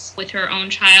interacts with her own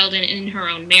child and in her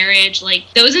own marriage. Like,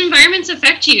 those environments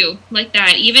affect you like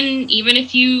that. Even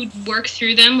if you work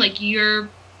through them, like, you're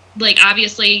like,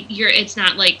 obviously it's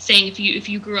not like saying if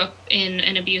you grew up in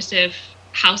an abusive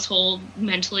household,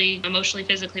 mentally, emotionally,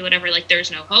 physically, whatever, like,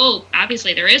 there's no hope.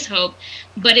 Obviously there is hope,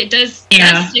 but it does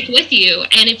stick with you,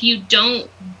 and if you don't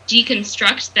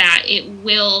deconstruct that, it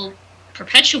will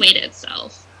perpetuate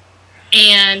itself.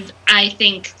 And I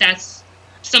think that's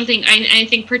something I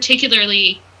think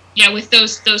particularly with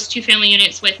those 2 family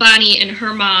units, with Bonnie and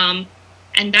her mom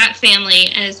and that family,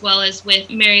 as well as with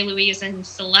Mary Louise and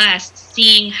Celeste,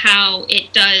 seeing how,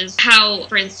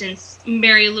 for instance,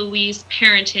 Mary Louise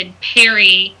parented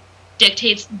Perry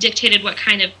dictated what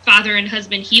kind of father and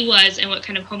husband he was and what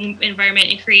kind of home environment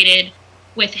it created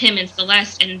with him and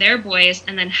Celeste and their boys,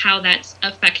 and then how that's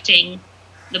affecting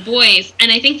the boys.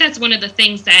 And I think that's one of the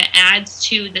things that adds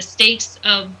to the stakes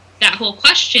of that whole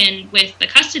question with the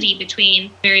custody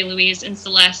between Mary Louise and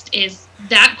Celeste, is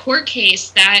that court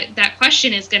case, that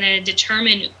question is going to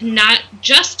determine not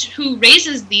just who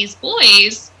raises these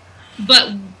boys,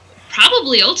 but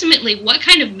probably ultimately what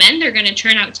kind of men they're going to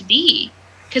turn out to be.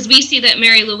 Because we see that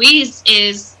Mary Louise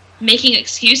is making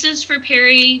excuses for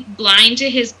Perry, blind to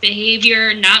his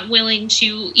behavior, not willing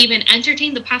to even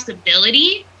entertain the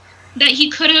possibility that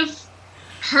he could have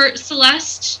hurt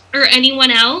Celeste or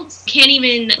anyone else. Can't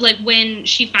even, like, when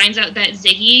she finds out that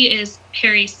Ziggy is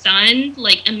Perry's son,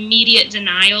 like, immediate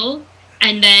denial.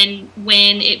 And then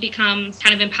when it becomes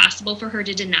kind of impossible for her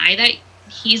to deny that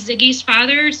he's Ziggy's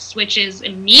father, switches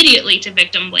immediately to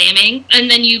victim blaming. And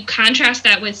then you contrast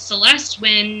that with Celeste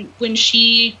when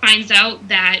she finds out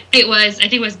that I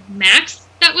think it was Max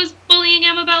that was bullying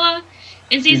Amabella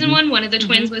in season 1. One of the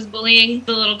twins was bullying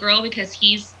the little girl because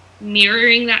he's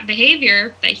mirroring that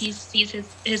behavior that he sees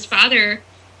his father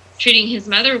treating his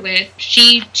mother with.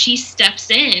 She steps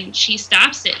in, she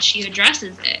stops it, she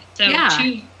addresses it. So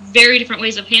 2 very different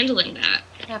ways of handling that.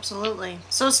 Absolutely.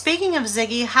 So speaking of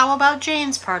Ziggy, how about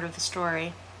Jane's part of the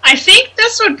story? I think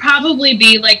this would probably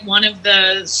be like one of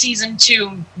the season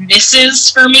 2 misses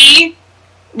for me.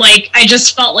 Like, I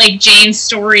just felt like Jane's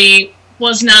story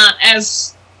was not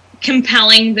as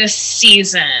compelling this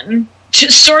season.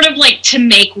 To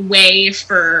make way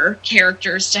for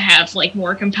characters to have, like,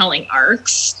 more compelling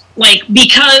arcs. Like,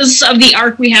 because of the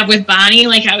arc we have with Bonnie,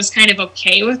 like, I was kind of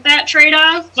okay with that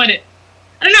trade-off, but I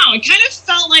don't know, it kind of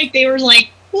felt like they were like,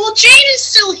 well, Jane is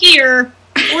still here,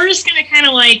 we're just gonna kind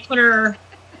of, like, put her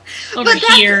over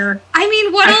here. I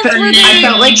mean, what else were they... I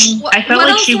felt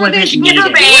like she wasn't needed.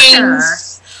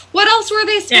 What else were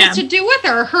they supposed to do with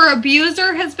her? Her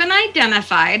abuser has been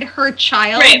identified, her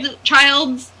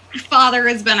child's father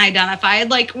has been identified.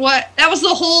 Like, what? That was the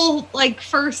whole, like,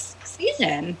 first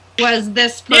season, was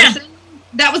this person.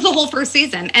 That was the whole first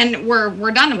season, and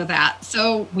we're done with that.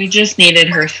 So we just needed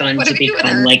her son to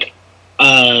become, like,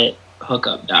 a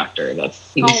hookup doctor.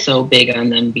 He was so big on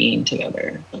them being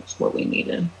together. That's what we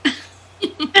needed.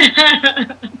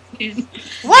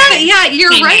 What? Yeah, you're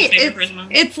right.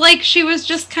 It's like she was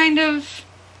just kind of...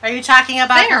 Are you talking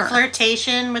about her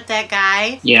flirtation with that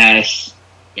guy? Yes.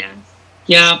 Yeah.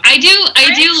 Yeah. I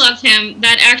do love him.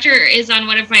 That actor is on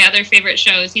one of my other favorite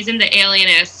shows. He's in The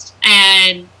Alienist,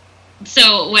 and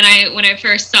so when I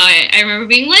first saw it, I remember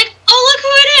being like, "Oh, look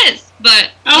who it is!"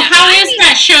 But how is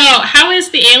that show? How is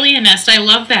The Alienist? I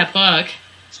love that book.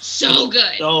 So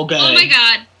good. So good. Oh my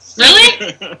god.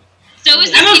 Really? So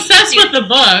is I'm obsessed with the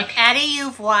book. Addie,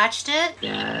 you've watched it?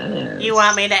 Yes. You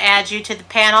want me to add you to the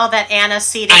panel that Anna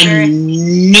seated I her?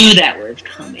 knew that was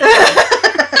coming.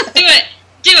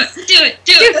 Do it.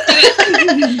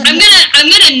 I'm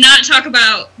gonna not talk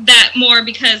about that more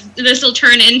because this will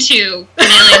turn into an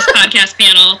Alias podcast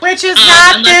panel. Which is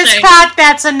not this pod.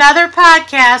 That's another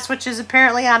podcast, which is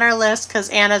apparently on our list because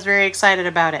Anna's very excited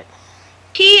about it.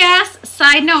 P.S.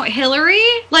 Side note, Hillary,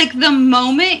 like the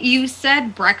moment you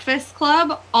said Breakfast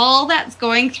Club, all that's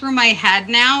going through my head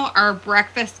now are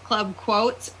Breakfast Club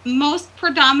quotes. Most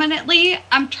predominantly,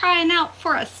 I'm trying out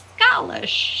for a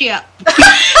scholarship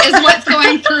is what's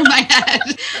going through my head.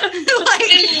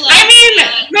 I mean,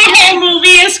 the whole movie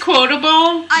is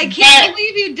quotable. I can't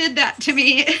believe you did that to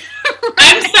me.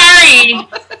 I'm sorry.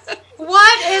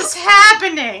 What is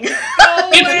happening?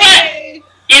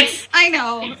 I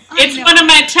know. It's one of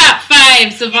my top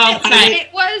 5s of all time.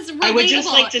 It was relatable. I would just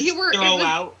like to throw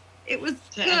out it was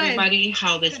to good. everybody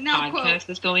how this podcast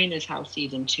is going is how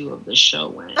season 2 of the show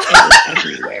went. It was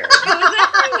everywhere. It was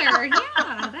everywhere.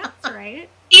 Yeah, that's right.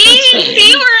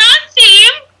 See, we're on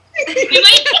theme.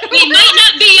 We might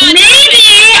not be on maybe.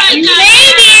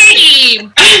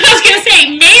 I was gonna say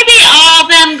maybe all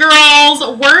them girls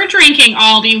were drinking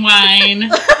Aldi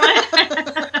wine.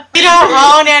 We don't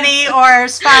own any or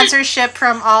sponsorship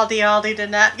from Aldi. Aldi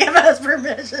did not give us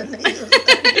permission.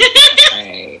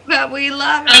 But we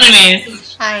love it. Anyways,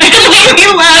 we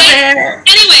love it.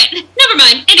 Anyway, never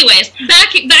mind. Anyways, back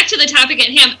to the topic at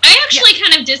hand. I actually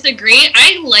kind of disagree.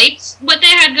 I liked what they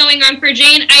had going on for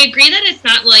Jane. I agree that it's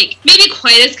not like maybe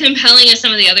quite as compelling as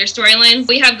some of the other storylines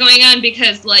we have going on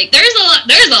because like there's a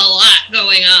lot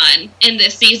going on in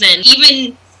this season.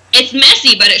 Even it's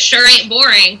messy, but it sure ain't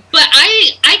boring. But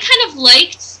I kind of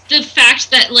liked the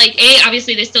fact that like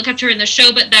obviously they still kept her in the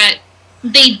show, but that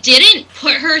they didn't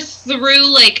put her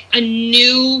through like a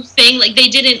new thing. Like they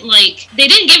didn't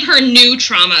give her new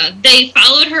trauma. They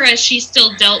followed her as she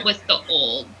still dealt with the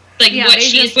old, like what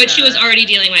she was already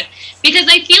dealing with. Because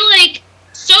I feel like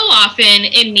so often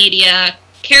in media,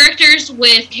 characters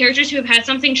who have had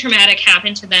something traumatic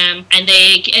happen to them, and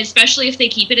they, especially if they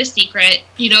keep it a secret,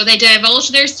 you know, they divulge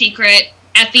their secret.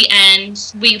 At the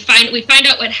end, we find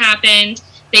out what happened.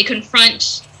 They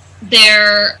confront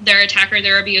their attacker,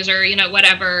 their abuser, you know,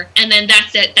 whatever, and then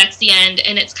that's it. That's the end.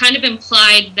 And it's kind of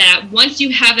implied that once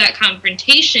you have that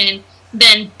confrontation,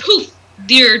 then poof,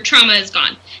 your trauma is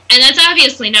gone. And that's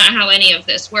obviously not how any of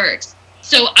this works.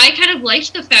 So I kind of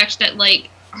liked the fact that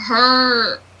like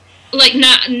her, like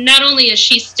not only is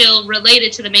she still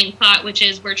related to the main plot, which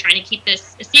is we're trying to keep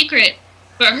this a secret,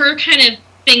 but her kind of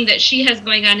thing that she has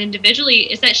going on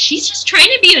individually is that she's just trying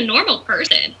to be a normal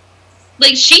person.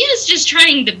 Like she is just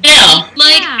trying to build.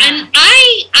 Like, and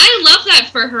I love that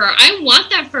for her. I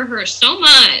want that for her so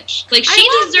much. Like she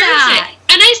deserves it.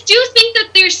 And I do think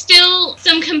that there's still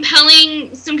some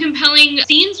compelling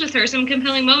scenes with her, some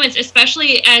compelling moments,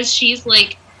 especially as she's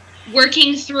like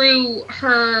working through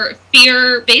her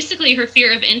fear, basically her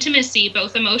fear of intimacy,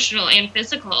 both emotional and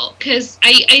physical. Because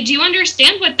I do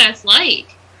understand what that's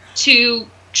like, to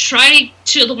try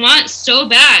to want so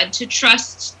bad to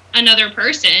trust another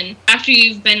person after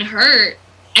you've been hurt,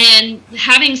 and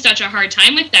having such a hard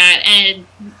time with that, and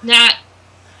not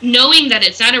knowing that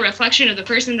it's not a reflection of the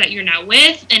person that you're now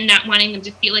with, and not wanting them to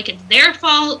feel like it's their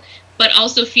fault, but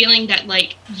also feeling that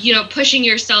like, you know, pushing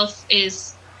yourself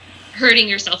is hurting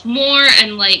yourself more,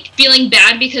 and like feeling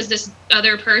bad because this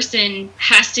other person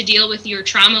has to deal with your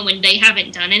trauma when they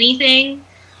haven't done anything.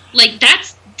 Like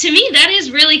that's, to me, that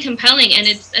is really compelling, and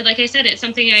it's, like I said, it's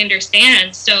something I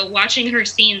understand. So watching her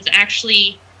scenes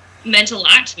actually meant a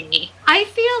lot to me. I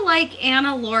feel like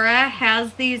Anna Laura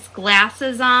has these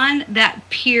glasses on that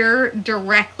peer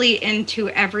directly into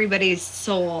everybody's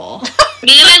soul.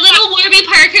 Me and my little Warby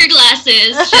Parker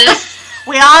glasses. Just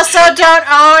we also don't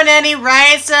own any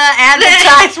rights to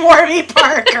advertise Warby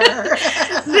Parker.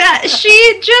 That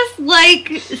she just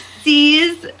like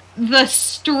sees the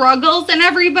struggles in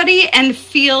everybody and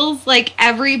feels like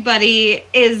everybody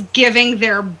is giving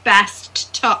their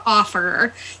best to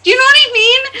offer. Do you know what I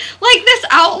mean? Like this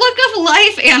outlook of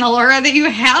life, Anna Laura, that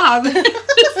you have.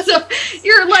 So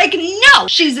you're like, no,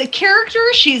 she's a character.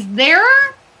 She's there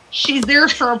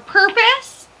for a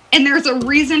purpose, and there's a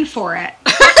reason for it.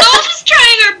 We're all just just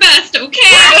trying our best,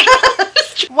 okay?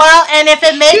 Well, and if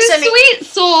it makes You sweet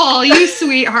soul, you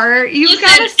sweetheart. You've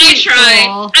got a sweet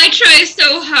soul. I try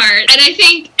so hard, and I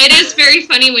think it is very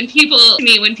funny when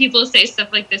people say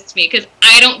stuff like this to me, because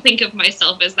I don't think of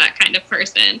myself as that kind of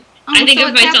person. I think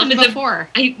of myself as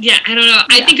I don't know.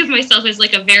 I think of myself as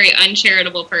like a very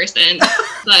uncharitable person, but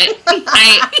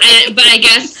I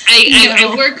guess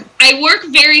I work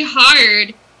very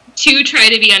hard to try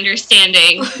to be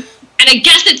understanding, and I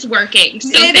guess it's working. So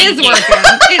it is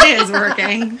working. It is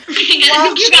working.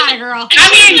 Well, you got it, girl.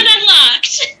 I mean,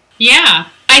 unlocked. Yeah.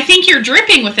 I think you're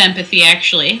dripping with empathy,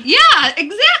 actually. Yeah,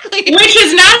 exactly. Which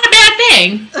is not a bad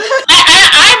thing.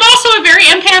 I'm also a very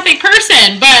empathic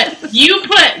person, but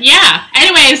yeah.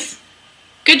 Anyways,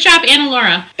 good job, Anna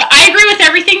Laura. But I agree with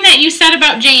everything that you said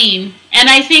about Jane. And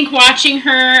I think watching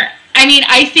her,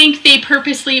 I think they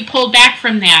purposely pulled back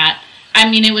from that.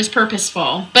 It was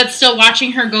purposeful. But still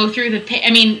watching her go through the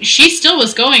pain, she still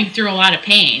was going through a lot of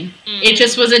pain. Mm-hmm. It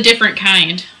just was a different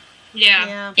kind.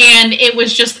 Yeah. And it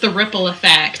was just the ripple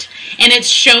effect. And it's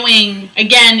showing,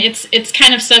 again, it's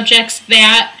kind of subjects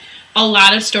that a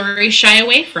lot of stories shy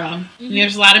away from. Mm-hmm.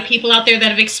 There's a lot of people out there that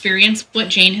have experienced what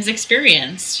Jane has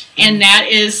experienced. And that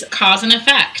is cause and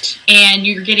effect. And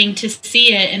you're getting to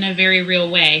see it in a very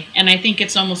real way. And I think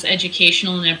it's almost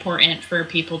educational and important for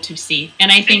people to see.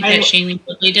 And I think that Shailene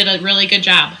Woodley did a really good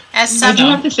job. I do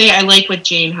have to say, I like with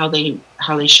Jane how they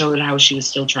showed how she was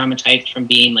still traumatized from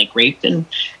being like raped and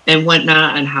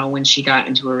whatnot, and how when she got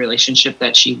into a relationship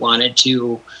that she wanted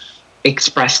to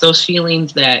express those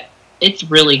feelings, that it's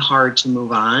really hard to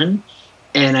move on.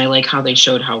 And I like how they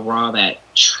showed how raw that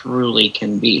truly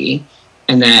can be,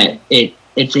 and that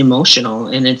it's emotional,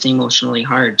 and it's emotionally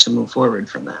hard to move forward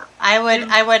from that. I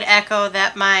would echo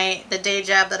that the day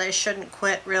job that I shouldn't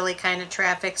quit really kind of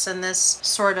traffics in this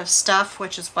sort of stuff,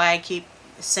 which is why I keep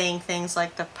saying things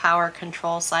like the power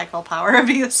control cycle, power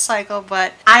abuse cycle.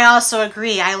 But I also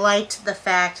agree. I liked the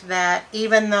fact that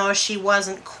even though she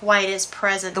wasn't quite as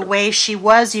present, the way she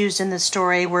was used in the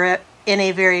story were in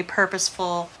a very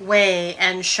purposeful way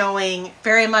and showing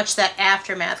very much that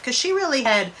aftermath. Because she really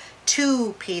had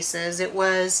two pieces. It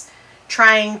was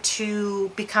trying to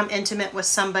become intimate with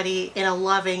somebody in a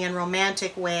loving and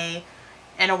romantic way,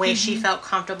 in a way she felt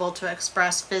comfortable to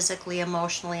express physically,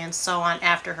 emotionally, and so on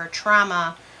after her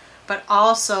trauma, but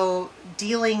also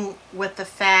dealing with the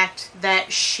fact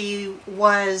that she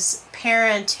was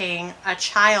parenting a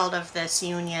child of this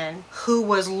union who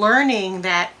was learning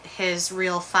that his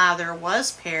real father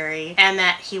was Perry and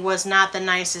that he was not the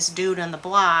nicest dude on the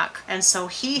block. And so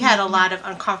he had a lot of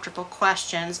uncomfortable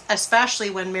questions, especially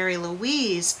when Mary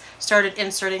Louise started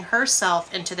inserting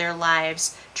herself into their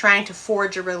lives, trying to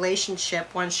forge a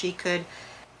relationship when she could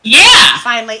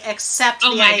finally accept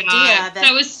the idea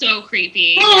that was so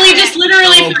creepy. Totally just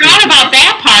literally forgot about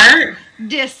that part.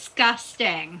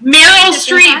 Disgusting. Meryl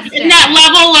Streep, that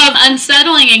level of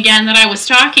unsettling again that I was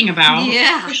talking about.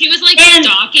 Yeah. She was like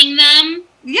stalking them.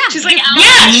 Yeah. She's like,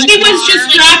 she was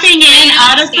just dropping in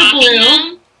out of the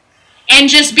blue and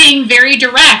just being very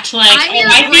direct. Like,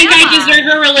 I think I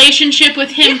deserve a relationship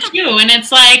with him too. And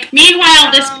it's like,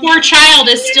 meanwhile, this poor child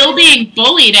is still being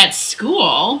bullied at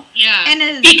school. Yeah.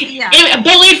 And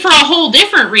bullied for a whole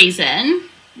different reason.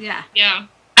 Yeah. Yeah.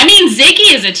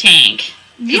 Ziggy is a tank.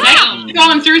 Yeah. I'm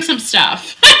going through some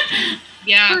stuff.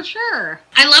 Yeah. For sure.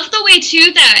 I love the way,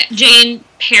 too, that Jane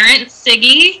parents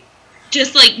Ziggy.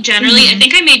 Just, like, generally, I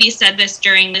think I maybe said this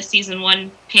during the season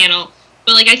 1 panel,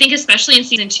 but, like, I think especially in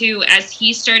season 2, as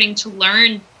he's starting to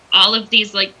learn all of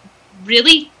these, like,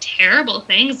 really terrible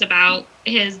things about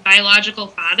his biological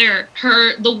father,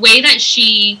 the way that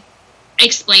she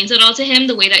explains it all to him,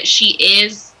 the way that she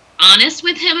is honest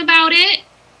with him about it,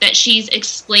 that she's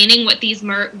explaining what these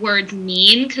words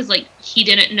mean, because, like, he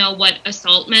didn't know what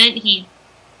assault meant. He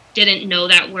didn't know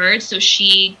that word, so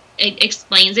she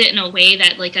explains it in a way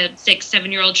that, like, a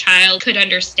 6-7-year-old child could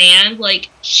understand. Like,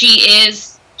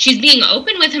 she's being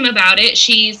open with him about it.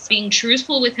 She's being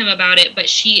truthful with him about it, but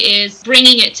she is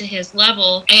bringing it to his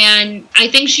level. And I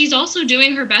think she's also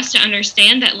doing her best to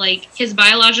understand that, like, his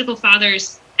biological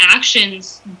father's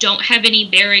actions don't have any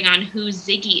bearing on who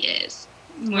Ziggy is.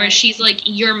 Where she's like,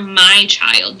 you're my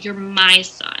child, you're my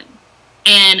son.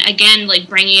 And again, like,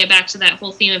 bringing it back to that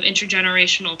whole theme of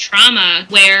intergenerational trauma,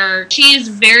 where she's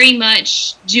very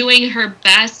much doing her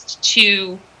best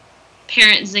to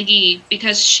parent Ziggy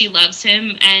because she loves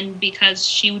him and because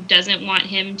she doesn't want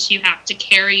him to have to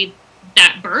carry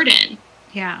that burden.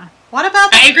 Yeah. What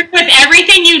about I agree with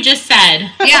everything you just said.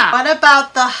 Yeah. What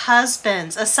about the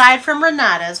husbands? Aside from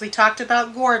Renata's, we talked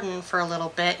about Gordon for a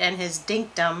little bit and his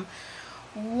dinkdom.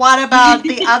 What about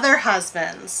the other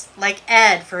husbands, like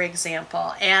Ed, for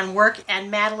example, and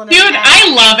Madeline? Dude, and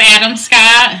I love Adam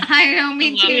Scott. I know,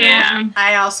 me too. Yeah.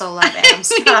 I also love Adam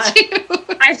Scott.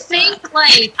 I think,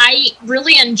 like, I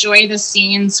really enjoy the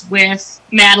scenes with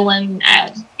Madeline and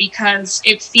Ed because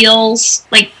it feels,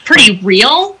 like, pretty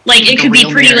real. Like, it could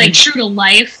be pretty, like, true to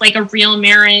life, like a real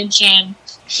marriage. And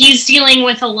he's dealing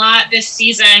with a lot this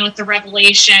season with the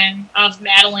revelation of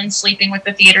Madeline sleeping with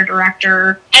the theater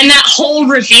director. And that whole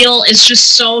reveal is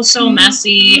just so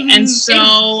messy and so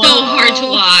hard to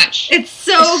watch. It's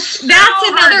that's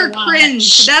another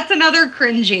cringe. That's another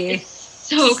cringy.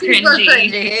 So Super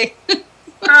cringy.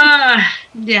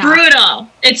 Yeah. Brutal.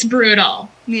 It's brutal.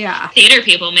 Yeah. Theater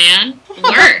people, man.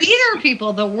 Worst. Theater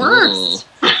people, the worst.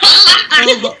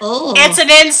 It's an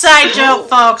inside joke,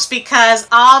 folks, because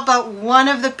all but one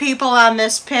of the people on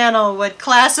this panel would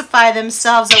classify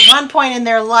themselves at one point in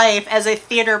their life as a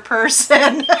theater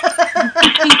person.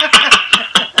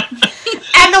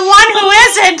 And the one who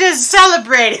isn't is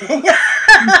celebrating.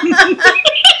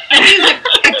 He's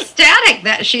ecstatic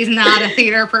that she's not a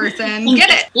theater person. Get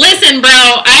it? Listen, bro,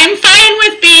 I'm fine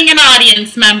with being an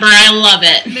audience member. I love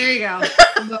it. There you go.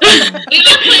 We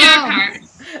will play our cards.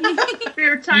 We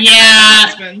were talking about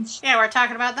husbands. Yeah, we're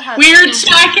talking about the husband. We're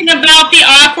talking about the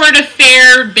awkward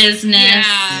affair business.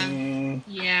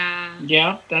 Yeah.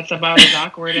 Yeah, that's about as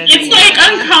awkward as It's like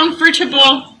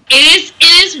uncomfortable. It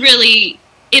is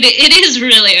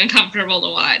really uncomfortable to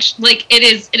watch. Like, it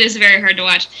is very hard to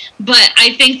watch. But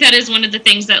I think that is one of the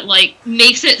things that, like,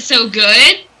 makes it so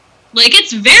good. Like,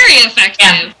 it's very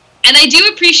effective. Yeah. And I do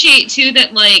appreciate too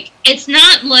that, like, it's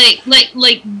not like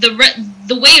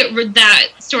the way that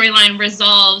storyline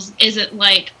resolves isn't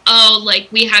like, oh, like,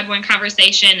 we had one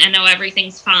conversation and now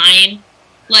everything's fine.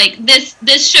 Like,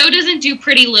 this show doesn't do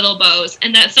pretty little bows,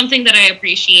 and that's something that I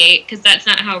appreciate, because that's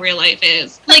not how real life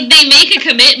is. Like, they make a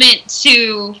commitment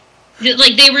to,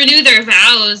 like, they renew their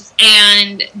vows,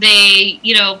 and they,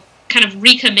 you know, kind of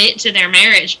recommit to their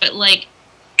marriage, but, like,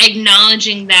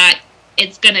 acknowledging that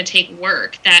it's gonna take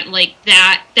work, that, like,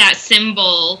 that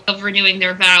symbol of renewing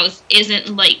their vows isn't,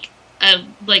 like, a,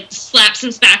 like, slap some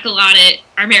spackle on it,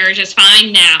 our marriage is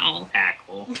fine now.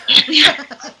 Spackle.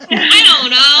 I don't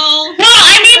know. Well,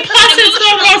 I mean, plus it's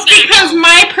almost because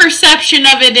my perception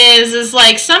of it is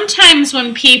like sometimes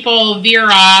when people veer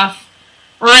off,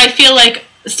 or I feel like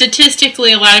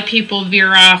statistically a lot of people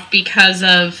veer off because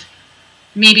of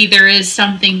maybe there is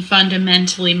something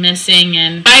fundamentally missing,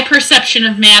 and my perception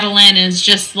of Madeline is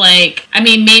just like, I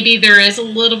mean, maybe there is a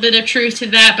little bit of truth to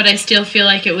that, but I still feel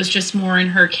like it was just more in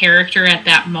her character at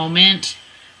that moment,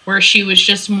 where she was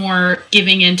just more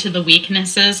giving into the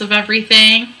weaknesses of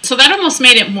everything. So that almost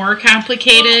made it more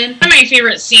complicated. One of my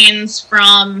favorite scenes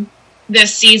from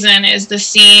this season is the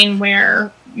scene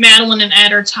where Madeline and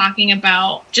Ed are talking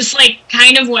about just, like,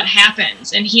 kind of what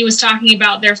happened. And he was talking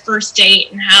about their first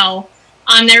date and how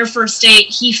on their first date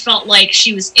he felt like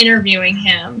she was interviewing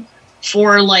him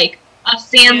for, like, a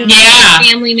family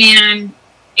man,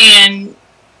 and,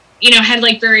 you know, had,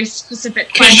 like, very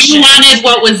specific questions. You wanted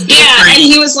what was different. Yeah, and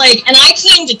he was like, and I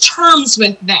came to terms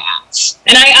with that.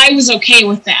 And I was okay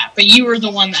with that, but you were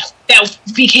the one that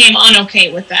became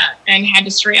unokay with that and had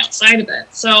to stray outside of it.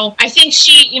 So I think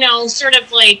she, you know, sort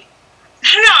of, like,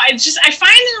 I don't know, I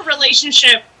find their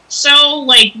relationship so,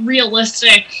 like,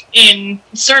 realistic in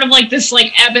sort of like this,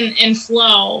 like, ebb and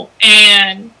flow,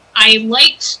 and I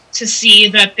liked to see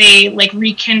that they, like,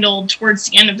 rekindled towards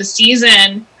the end of the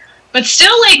season, but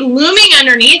still, like, looming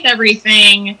underneath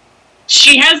everything,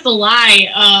 she has the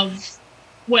lie of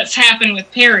what's happened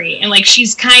with Perry, and, like,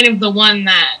 she's kind of the one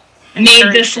that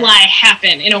made this lie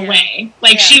happen in a way.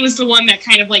 Like, she was the one that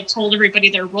kind of, like, told everybody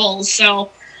their roles.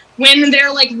 So when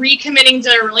they're, like, recommitting to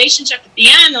their relationship at the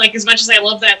end, like, as much as I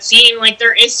love that scene, like,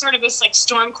 there is sort of this, like,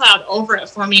 storm cloud over it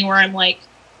for me where I'm like,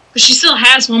 but she still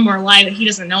has one more lie that he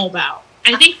doesn't know about.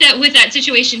 I think that with that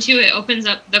situation, too, it opens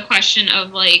up the question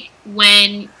of, like,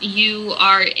 when you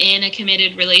are in a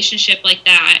committed relationship like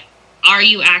that, are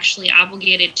you actually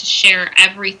obligated to share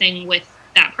everything with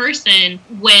that person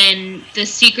when the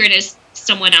secret is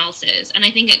someone else's? And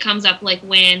I think it comes up, like,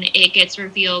 when it gets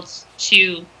revealed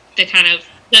to the kind of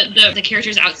the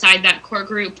characters outside that core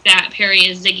group that Perry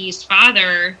is Ziggy's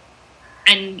father,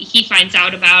 and he finds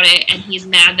out about it, and he's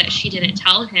mad that she didn't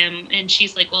tell him, and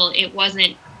she's like, well, it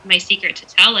wasn't my secret to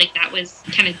tell. Like, that was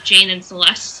kind of Jane and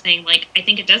Celeste's thing. Like, I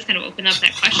think it does kind of open up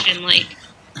that question, like,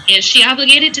 is she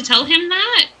obligated to tell him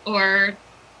that, or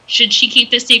should she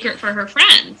keep the secret for her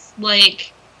friends?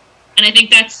 Like, And I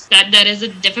think that is a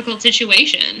difficult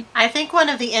situation. I think one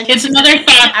of the It's another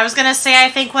thought. I was going to say, I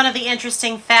think one of the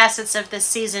interesting facets of this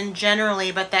season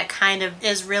generally, but that kind of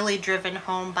is really driven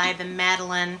home by the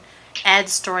Madeline Ed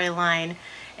storyline,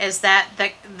 is that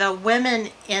the women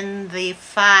in the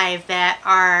 5 that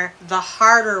are the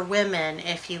harder women,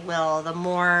 if you will, the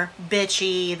more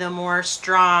bitchy, the more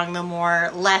strong, the more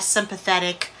less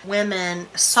sympathetic women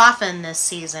soften this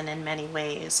season in many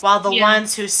ways. While the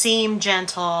ones who seem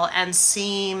gentle and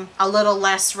seem a little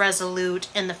less resolute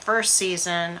in the first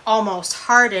season almost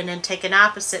harden and take an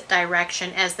opposite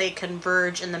direction as they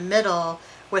converge in the middle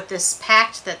with this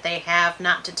pact that they have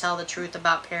not to tell the truth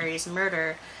about Perry's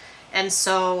murder. And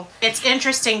so it's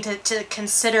interesting to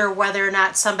consider whether or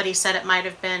not somebody said it might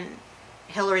have been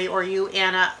Hillary or you,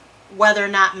 Anna, whether or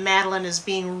not Madeline is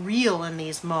being real in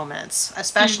these moments,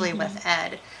 especially with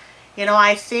Ed. You know,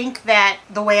 I think that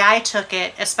the way I took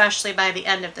it, especially by the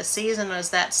end of the season, was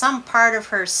that some part of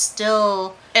her is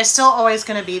still always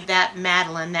going to be that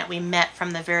Madeline that we met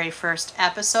from the very first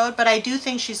episode. But I do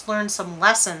think she's learned some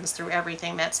lessons through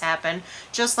everything that's happened,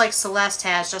 just like Celeste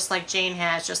has, just like Jane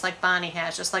has, just like Bonnie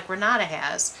has, just like Renata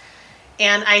has.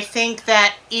 And I think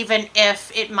that even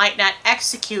if it might not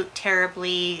execute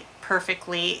terribly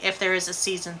perfectly, if there is a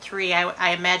season 3, I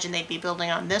imagine they'd be building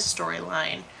on this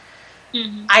storyline.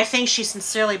 I think she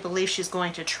sincerely believes she's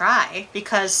going to try,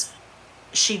 because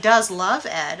she does love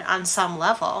Ed on some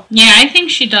level. Yeah, I think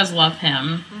she does love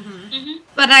him.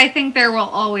 But I think there will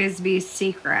always be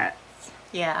secrets.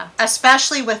 Yeah,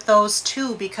 especially with those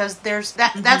two, because there's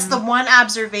that's the one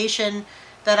observation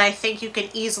that I think you can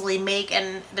easily make,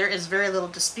 and there is very little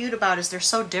dispute about, is they're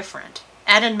so different.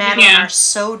 Ed and Madeline are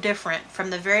so different. From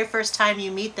the very first time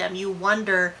you meet them, you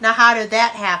wonder, now how did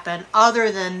that happen, other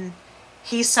than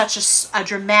he's such a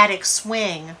dramatic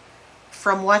swing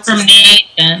from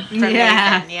Nathan.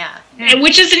 Nathan,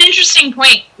 Which is an interesting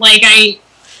point. Like,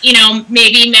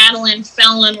 maybe Madeline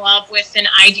fell in love with an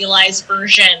idealized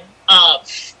version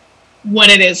of what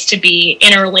it is to be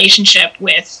in a relationship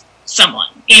with someone,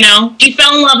 She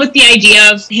fell in love with the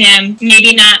idea of him,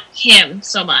 maybe not him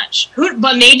so much.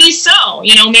 But maybe so,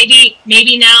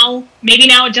 maybe now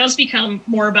it does become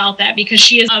more about that, because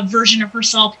she is a version of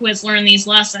herself who has learned these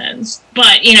lessons.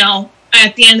 But,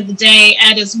 at the end of the day,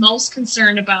 Ed is most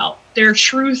concerned about their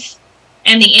truth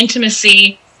and the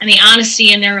intimacy and the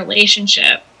honesty in their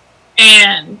relationship.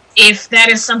 And if that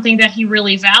is something that he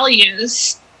really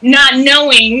values, not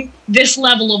knowing this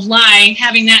level of lie,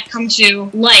 having that come to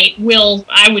light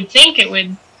I would think it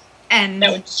would end.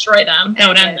 That would destroy them. That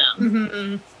would end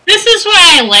them. This is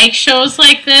why I like shows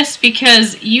like this,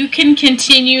 because you can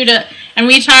continue to, and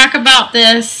we talk about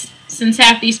this since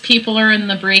half these people are in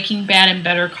the Breaking Bad and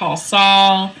Better Call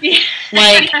Saul.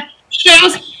 Like,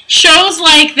 shows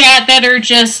like that are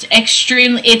just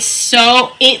extremely,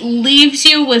 it leaves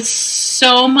you with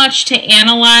so much to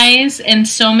analyze and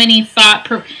so many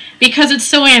because it's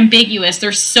so ambiguous.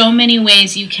 There's so many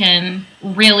ways you can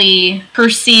really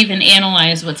perceive and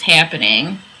analyze what's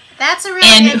happening. That's a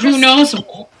really who knows?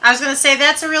 I was going to say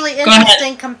that's a really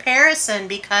interesting comparison,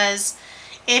 because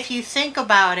if you think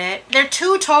about it, they're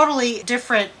two totally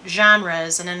different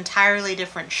genres and entirely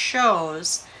different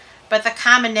shows. But the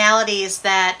commonalities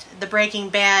that the Breaking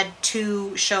Bad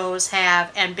 2 shows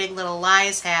have and Big Little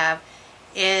Lies have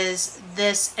is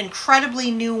this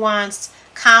incredibly nuanced,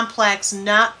 complex,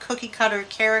 not cookie-cutter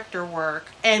character work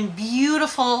and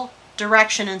beautiful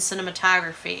direction and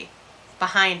cinematography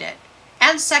behind it.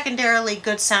 And secondarily,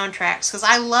 good soundtracks, because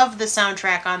I love the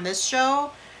soundtrack on this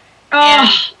show. Oh,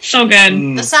 so good.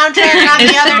 The soundtrack on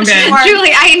the other two are...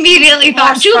 Julie, I immediately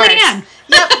thought, Julianne!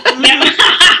 Yep.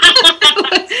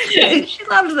 She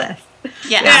loves this.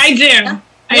 Yes. Yeah, I do.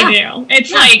 I do.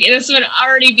 It's like, this would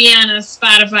already be on a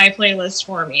Spotify playlist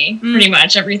for me, pretty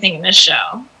much, everything in this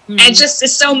show. It just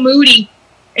is so moody.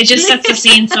 It just sets the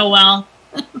scene so well.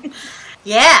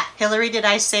 Yeah. Hillary, did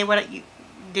I say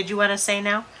did you want to say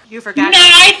now? You forgot. No,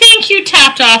 I think you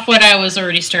tapped off what I was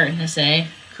already starting to say.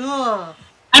 Cool.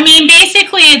 I mean,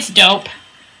 basically, it's dope.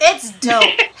 It's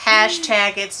dope.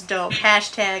 Hashtag it's dope.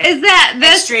 Hashtag. Is that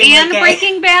this and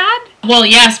Breaking Bad? Well,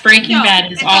 yes, Breaking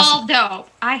Bad is it's awesome. It's all dope.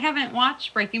 I haven't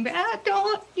watched Breaking Bad.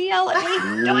 Don't yell at me.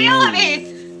 Don't yell at me.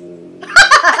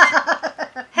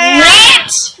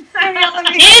 What? Don't yell at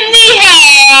me. In the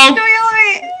hell? Don't yell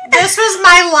at me. This was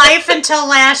my life until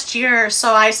last year,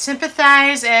 so I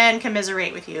sympathize and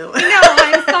commiserate with you. No,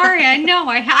 I'm sorry. I know.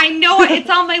 I know it's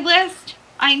on my list.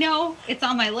 I know it's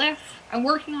on my list. I'm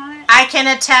working on it. I can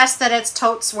attest that it's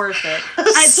totes worth it.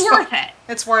 It's worth it.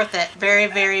 It's worth it. Very,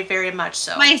 very, very much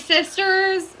so. My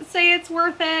sisters say it's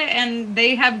worth it, and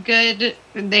they have good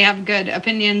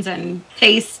opinions and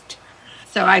taste.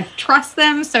 So I trust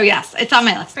them. So yes, it's on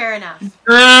my list. Fair enough.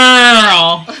 Girl.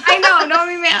 I know, don't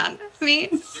be mad. Me.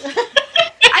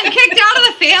 I'm kicked out of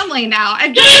the family now.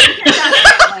 I'm just kicked out of the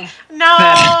family. No,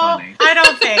 I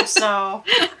don't think so.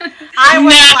 I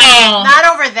was like, not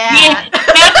over that.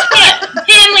 That's what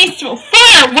family's so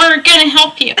far. We're gonna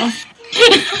help you.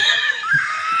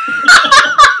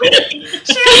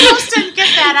 She almost didn't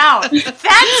get that out. That's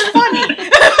funny.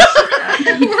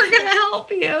 We're gonna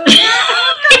help you. We're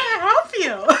gonna help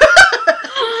you.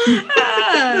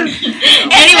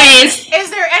 Anyways, is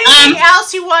there anything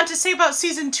else you want to say about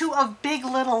season 2 of Big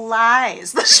Little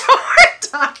Lies, the show we're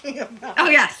talking about? Oh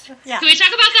yes. Yeah. Can we talk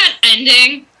about that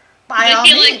ending? I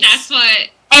feel like that's what.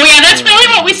 Oh yeah, that's really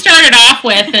what we started off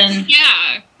with, and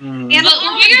Yeah. And But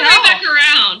we're bringing it right back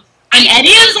around. and Eddie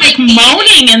is like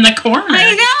moaning in the corner.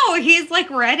 I know, he's like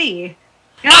ready.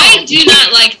 Go. I do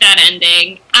not like that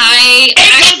ending. I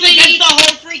actually. That's the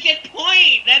whole freaking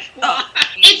point. That's why.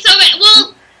 It's so bad.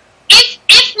 Well,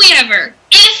 if we ever,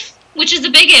 which is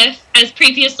a big if, as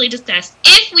previously discussed,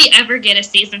 if we ever get a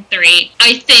season 3,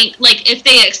 I think, like, if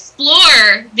they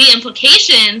explore the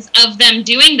implications of them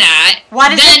doing that,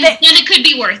 then it could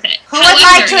be worth it. Who would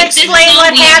like to explain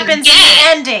what happens in the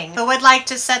ending? Who would like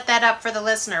to set that up for the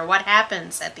listener? What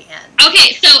happens at the end?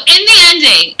 Okay, so in the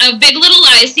ending of Big Little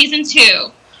Lies season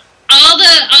 2, all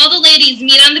the ladies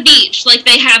meet on the beach like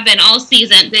they have been all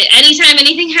season. Anytime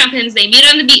anything happens, they meet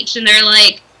on the beach and they're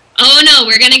like, "Oh no,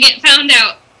 we're gonna get found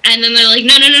out." And then they're like,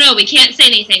 no, we can't say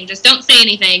anything. Just don't say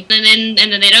anything. And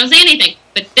then they don't say anything.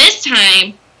 But this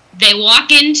time, they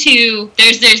walk into,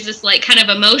 there's this like kind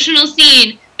of emotional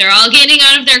scene. They're all getting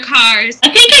out of their cars. I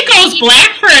think it goes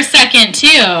black for a second too.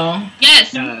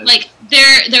 Yes, like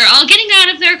they're all getting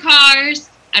out of their cars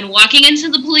and walking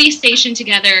into the police station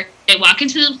together. They walk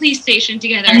into the police station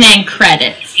together. And then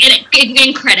credits.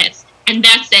 And credits. And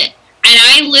that's it. And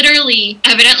I literally,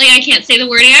 evidently I can't say the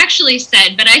word I actually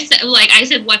said, but I said,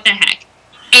 what the heck?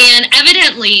 And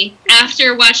evidently,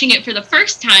 after watching it for the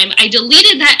first time, I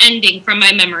deleted that ending from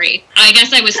my memory. I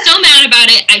guess I was so mad about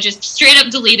it, I just straight up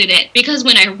deleted it. Because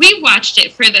when I rewatched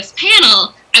it for this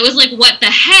panel, I was like, what the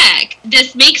heck?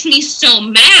 This makes me so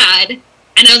mad.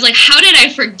 And I was like, how did I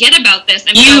forget about this?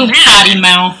 I'm so mad. Potty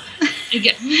mouth. I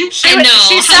know.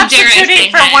 She's how dare I substituting say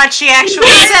for that? what she actually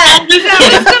said.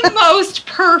 That was the most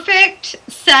perfect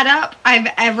setup I've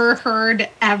ever heard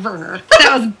ever.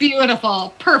 That was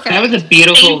beautiful. Perfect. That was a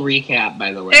beautiful recap,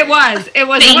 by the way. It was. It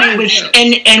was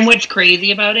amazing. And what's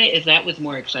crazy about it is that was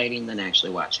more exciting than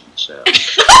actually watching the show.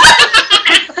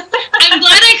 I'm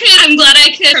glad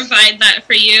I could provide that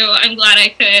for you. I'm glad I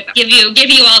could give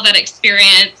you all that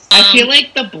experience. I feel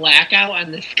like the blackout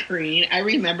on the screen, I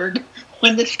remembered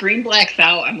when the screen blacks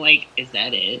out, I'm like, is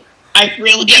that it? I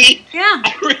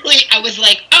was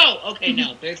like, oh, okay,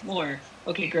 no, there's more.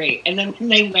 Okay, great. And then when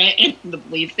they went into the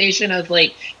police station, I was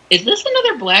like, is this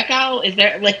another blackout? Is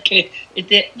there, like,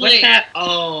 what's that?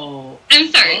 Oh. I'm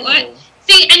sorry, what?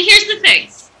 See, and here's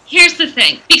the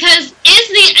thing. Because is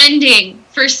the ending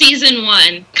for season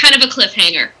 1 kind of a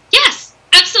cliffhanger? Yes,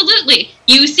 absolutely.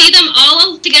 You see them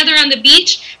all together on the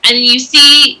beach, and you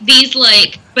see these,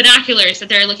 like, binoculars that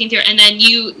they're looking through, and then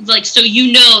you, like, so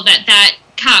you know that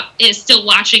cop is still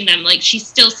watching them, like, she's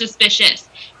still suspicious.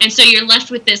 And so you're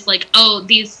left with this, like, oh,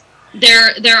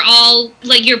 they're all,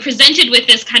 like, you're presented with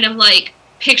this kind of, like,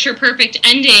 picture-perfect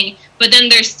ending, but then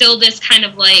there's still this kind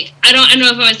of, like, I don't know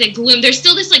if I want to say gloom, there's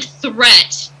still this, like,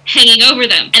 threat hanging over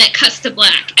them, and it cuts to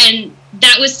black. And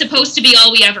that was supposed to be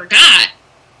all we ever got.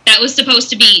 That was supposed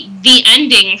to be the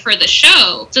ending for the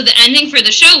show. So the ending for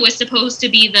the show was supposed to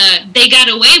be they got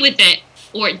away with it,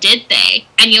 or did they?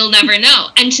 And you'll never know.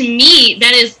 And to me,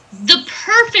 that is the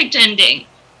perfect ending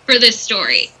for this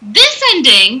story. This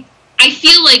ending, I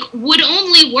feel like, would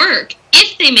only work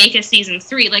if they make a season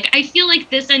 3. Like, I feel like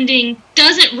this ending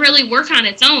doesn't really work on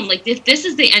its own. Like, if this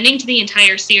is the ending to the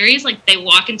entire series, like, they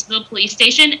walk into the police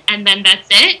station and then that's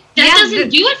it, that doesn't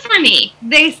do it for me.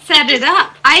 They set it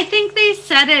up. I think they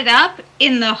set it up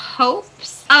in the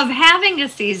hopes of having a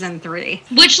season 3.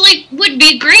 Which, like, would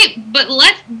be great, but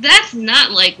that's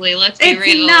not likely, let's be real.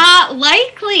 It's not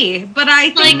likely, but I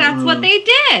think that's what they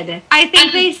did. I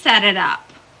think they set it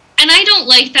up. And I don't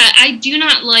like that. I do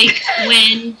not like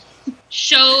when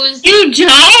shows... You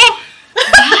don't?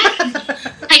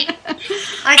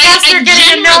 I guess they're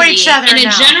getting to know each other in now.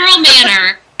 a general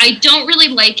manner, I don't really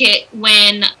like it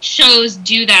when shows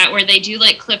do that, where they do,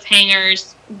 like,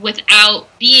 cliffhangers without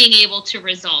being able to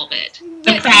resolve it.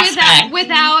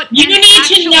 Without you need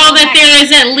to know that there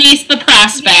is at least the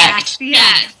prospect.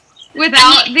 Yes.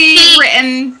 Without the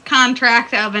written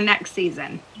contract of a next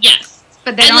season. Yes.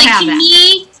 But they don't have that. To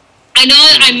me, I know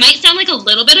I might sound like a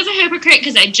little bit of a hypocrite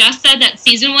because I just said that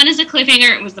season 1 is a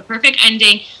cliffhanger. It was the perfect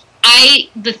ending.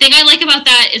 The thing I like about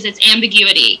that is its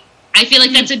ambiguity. I feel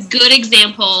like that's a good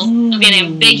example of an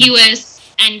ambiguous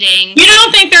ending. You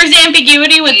don't think there's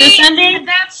ambiguity with this ending?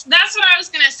 That's what I was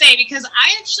going to say, because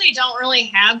I actually don't really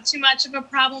have too much of a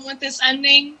problem with this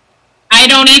ending. I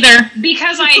don't either.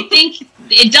 Because I think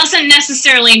it doesn't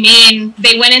necessarily mean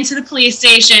they went into the police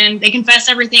station, they confessed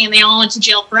everything, and they all went to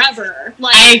jail forever.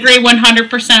 Like, I agree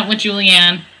 100% with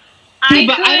Julianne. I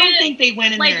don't think they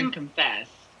went in there and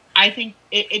confessed. I think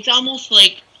it's almost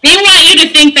like... They want you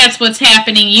to think that's what's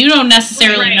happening. You don't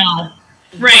necessarily know.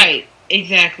 Right,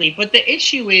 exactly. But the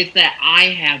issue is that I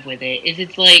have with it is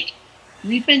it's like,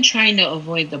 we've been trying to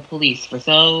avoid the police for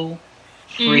so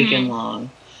freaking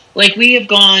long. Like, we have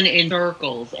gone in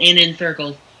circles,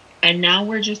 and now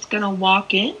we're just gonna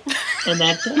walk in, and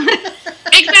that's it.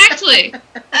 Exactly.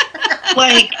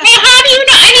 Like, well, how do you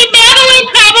know? I mean, Madeline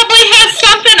probably has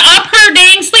something up her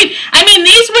dang sleeve. I mean,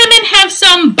 these women have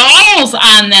some balls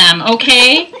on them,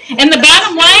 okay? And the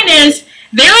bottom line is,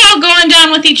 they're all going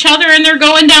down with each other, and they're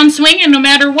going down swinging no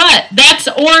matter what. That's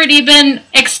already been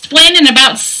explained in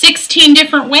about 16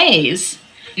 different ways.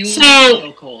 You are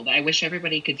so cold. I wish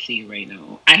everybody could see you right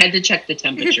now. I had to check the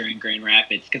temperature in Grand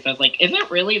Rapids because I was like, is it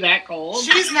really that cold?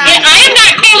 She's not. I am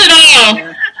not cold at all.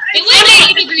 It was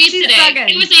 80 degrees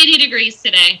today. It was 80 degrees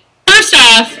today. First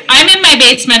off, I'm in my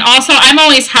basement. Also, I'm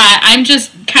always hot. I'm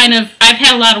just kind of, I've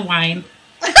had a lot of wine.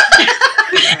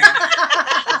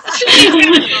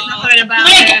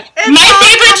 My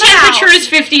favorite temperature is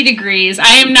 50 degrees.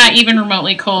 I am not even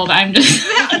remotely cold. I'm just...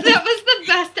 That was the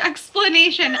best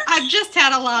explanation. I've just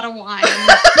had a lot of wine.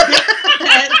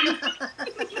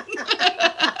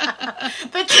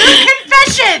 The true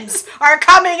confessions are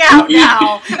coming out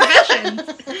now.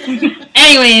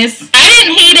 Anyways, I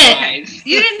didn't hate it.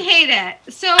 You didn't hate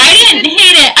it. So I didn't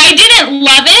hate it. I didn't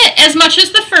love it as much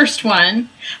as the first one.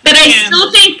 But I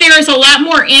still think there is a lot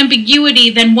more ambiguity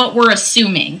than what we're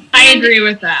assuming. I agree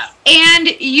with that. And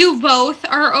you both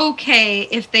are okay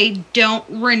if they don't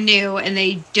renew and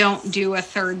they don't do a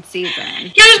third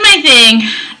season. Here's my thing.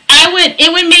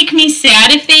 It would make me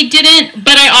sad if they didn't,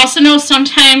 but I also know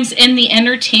sometimes in the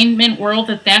entertainment world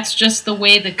that that's just the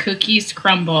way the cookies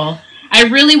crumble. I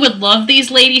really would love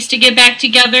these ladies to get back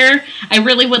together. I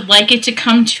really would like it to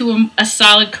come to a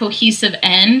solid, cohesive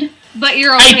end. But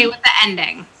you're okay with the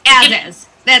ending, as is.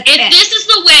 That's if it. This is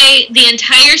the way the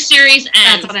entire series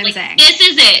ends. That's what I'm saying. This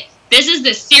is it. This is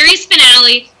the series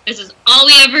finale. This is all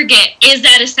we ever get. Is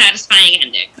that a satisfying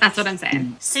ending? That's what I'm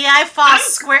saying. See, I fought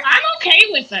square. I'm okay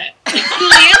with it.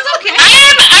 Julianne's okay.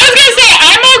 I was gonna say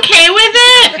I'm okay with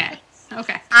it.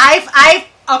 Okay.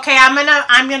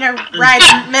 I'm gonna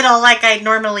ride middle like I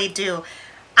normally do.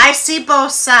 I see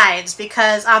both sides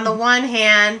because on the one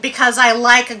hand, because I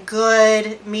like a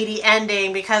good meaty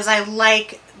ending, because I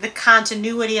like the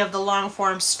continuity of the long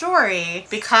form story,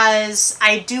 because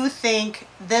I do think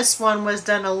this one was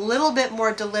done a little bit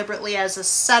more deliberately as a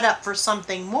setup for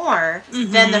something more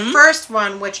than the first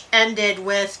one, which ended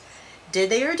with did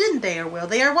they or didn't they, or will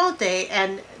they or won't they,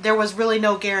 and there was really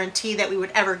no guarantee that we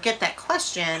would ever get that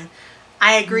question.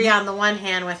 I agree on the one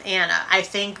hand with Anna. I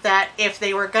think that if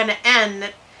they were going to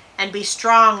end and be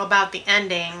strong about the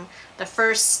ending, the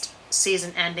first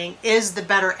season ending is the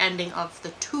better ending of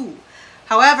the two.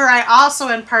 However, I also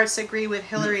in parts agree with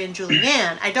Hillary and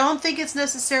Julianne. I don't think it's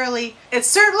certainly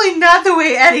not the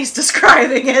way Eddie's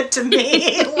describing it to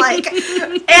me. Like,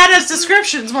 Anna's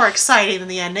description's more exciting than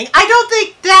the ending. I don't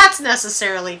think that's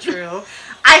necessarily true.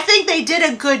 I think they did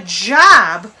a good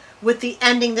job with the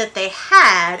ending that they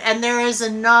had, and there is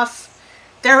enough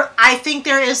I think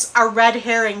there is a red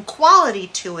herring quality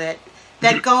to it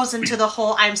that goes into the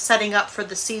whole I'm setting up for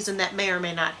the season that may or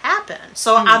may not happen.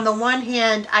 So on the one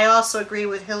hand, I also agree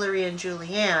with Hillary and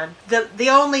Julianne. The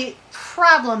only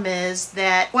problem is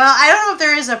that, well, I don't know if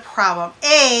there is a problem.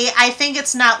 I think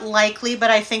it's not likely, but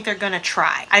I think they're going to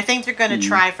try. I think they're going to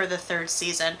try for the third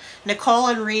season. Nicole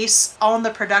and Reese own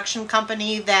the production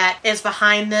company that is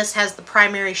behind this, has the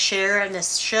primary share in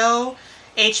this show.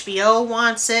 HBO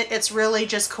wants it. It's really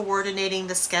just coordinating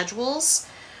the schedules.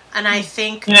 And I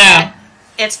think that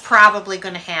it's probably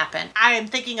going to happen. I am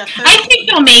thinking a third. I think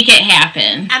they'll make it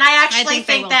happen. And I actually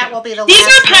think that will be the These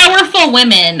last. These are powerful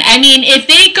women. I mean, I'm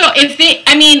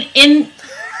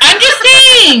just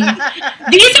saying,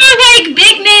 these are like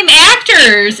big name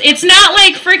actors. It's not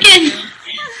like freaking.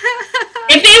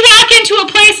 If they walk into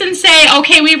a place and say,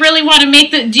 okay, we really want to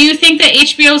make do you think that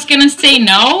HBO's going to say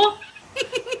no?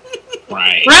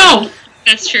 Right. Bro,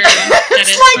 That's true. That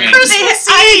is like true. Christmas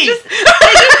Eve.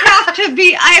 I just have to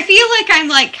be. I feel like I'm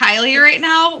like Kylie right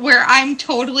now, where I'm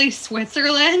totally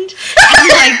Switzerland and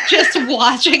like just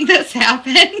watching this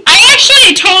happen. I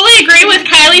actually totally agree with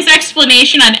Kylie's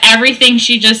explanation on everything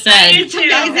she just said. I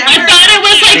thought it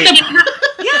was like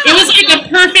it was like a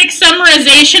perfect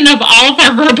summarization of all of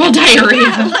our verbal diarrhea.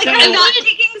 Yeah, like I'm not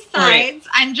taking sides. Right.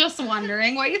 I'm just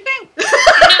wondering what you think.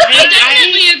 I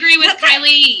definitely agree with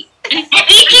Kylie. I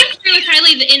agree with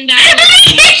Kylie in that.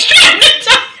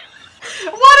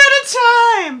 One at a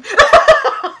time.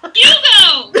 You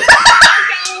go.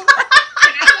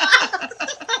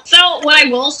 So what I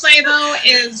will say though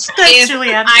is, Thanks, if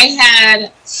Julianne. I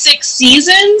had 6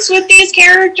 seasons with these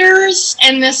characters,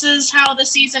 and this is how the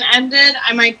season ended,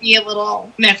 I might be a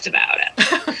little miffed about it.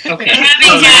 Okay.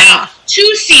 Having had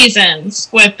 2 seasons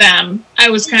with them, I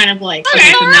was kind of like,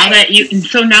 okay. So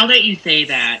now that you say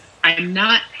that, I'm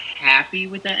not happy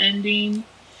with the ending.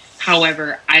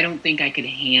 However, I don't think I could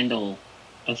handle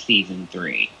a season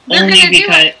 3.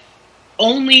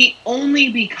 Only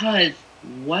because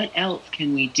what else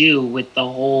can we do with the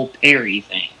whole Perry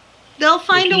thing? They'll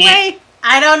find a way.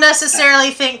 I don't necessarily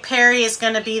think Perry is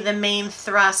going to be the main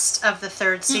thrust of the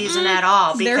 3rd season at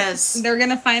all, because they're going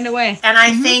to find a way. And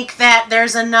I think that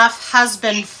there's enough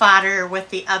husband fodder with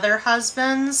the other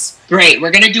husbands. Great, we're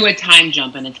going to do a time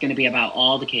jump, and it's going to be about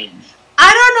all the kids. I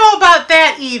don't know about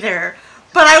that either,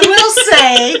 but I will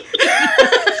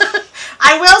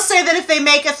say that if they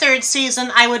make a 3rd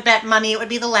season, I would bet money it would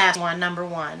be the last one, number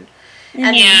 1.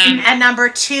 And number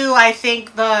 2, I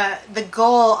think the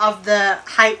goal of the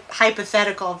very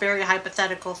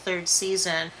hypothetical 3rd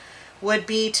season would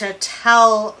be to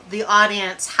tell the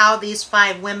audience how these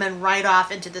 5 women ride off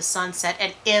into the sunset,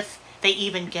 and if they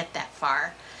even get that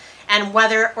far. And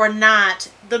whether or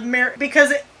not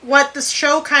because what the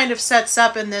show kind of sets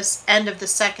up in this end of the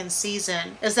 2nd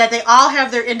season is that they all have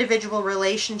their individual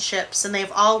relationships, and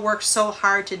they've all worked so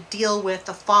hard to deal with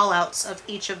the fallouts of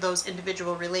each of those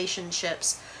individual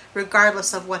relationships,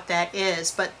 regardless of what that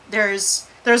is. But there's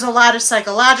a lot of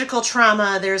psychological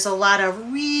trauma. There's a lot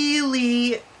of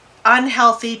really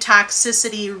unhealthy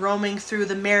toxicity roaming through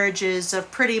the marriages of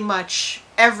pretty much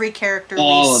every character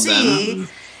we see.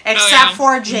 Except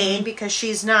for Jane, because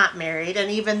she's not married.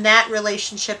 And even that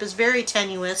relationship is very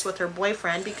tenuous with her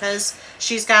boyfriend because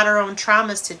she's got her own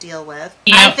traumas to deal with.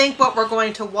 Yep. I think what we're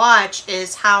going to watch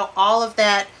is how all of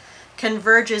that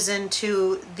converges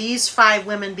into these 5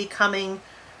 women becoming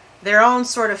their own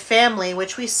sort of family,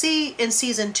 which we see in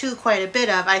season 2 quite a bit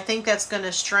of. I think that's going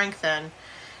to strengthen.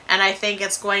 And I think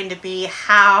it's going to be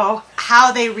how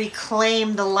they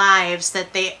reclaim the lives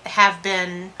that they have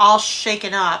been all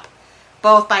shaken up,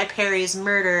 both by Perry's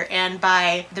murder and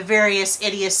by the various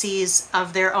idiocies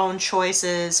of their own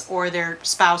choices or their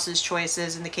spouse's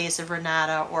choices in the case of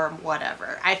Renata or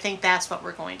whatever. I think that's what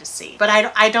we're going to see. But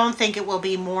I don't think it will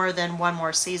be more than 1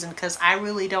 more season, because I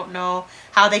really don't know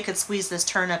how they could squeeze this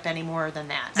turnip any more than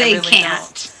that. They really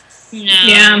can't. Don't. No.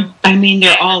 Yeah. I mean,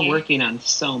 they're all working on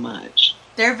so much.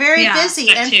 They're very busy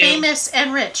that and too. famous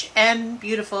and rich and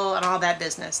beautiful and all that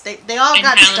business. They all And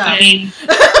got talented.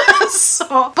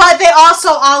 stuff. But they also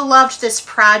all loved this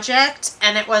project,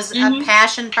 and it was a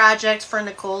passion project for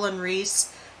Nicole and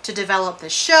Reese to develop the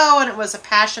show, and it was a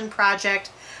passion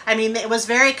project. I mean, it was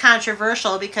very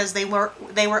controversial because they were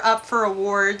up for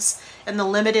awards in the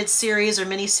limited series or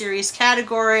miniseries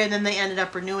category, and then they ended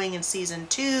up renewing in season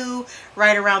 2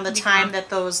 right around the time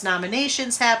that those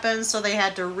nominations happened, so they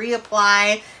had to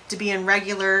reapply to be in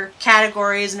regular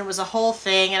categories, and it was a whole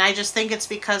thing. And I just think it's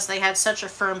because they had such a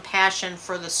firm passion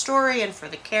for the story and for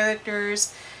the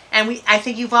characters. And I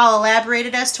think you've all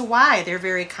elaborated as to why. They're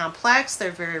very complex,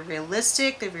 they're very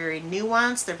realistic, they're very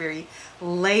nuanced, they're very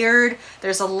layered.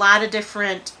 There's a lot of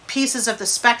different pieces of the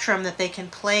spectrum that they can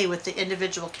play with the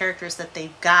individual characters that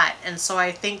they've got. And so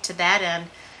I think to that end,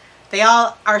 they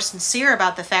all are sincere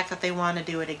about the fact that they want to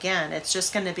do it again. It's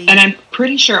just going to be... And I'm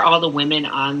pretty sure all the women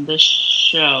on the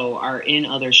show are in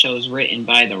other shows written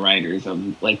by the writers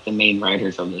of, like, the main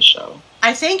writers of the show.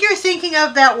 I think you're thinking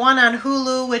of that one on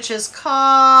Hulu, which is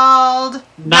called...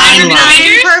 Nine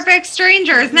Perfect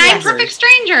Strangers. Nine Perfect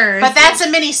Strangers. But that's a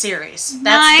miniseries.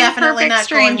 That's definitely not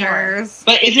Strangers.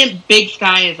 But isn't Big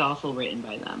Sky is also written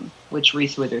by them, which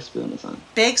Reese Witherspoon is on?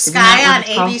 Big Sky on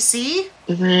ABC?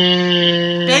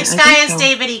 Big Sky is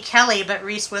David E. Kelly, but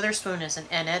Reese Witherspoon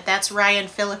isn't in it. That's Ryan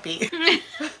Phillippe.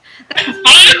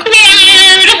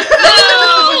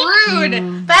 Oh, rude.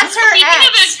 That's her Speaking of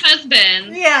ex.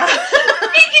 ex-husband. Yeah.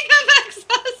 Speaking of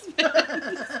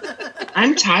ex-husband.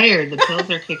 I'm tired. The pills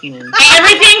are kicking in.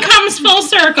 Everything comes full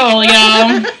circle,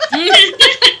 yo.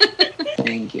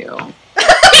 Thank you.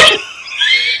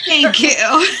 Thank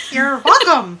you. You're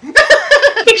welcome.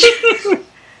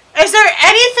 Is there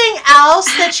anything else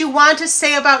that you want to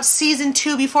say about season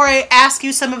 2 before I ask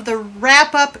you some of the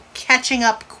wrap-up,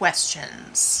 catching-up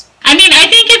questions? I mean, I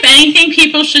think if anything,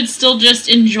 people should still just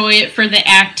enjoy it for the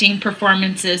acting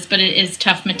performances, but it is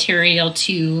tough material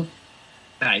to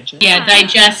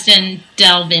digest and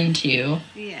delve into.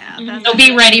 Yeah. So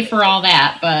be ready for all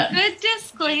that, but... Good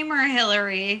disclaimer,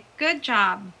 Hillary. Good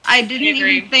job. I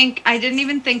didn't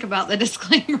even think about the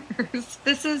disclaimers.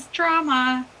 This is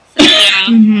drama. So.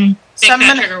 Yeah.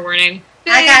 Big trigger warning.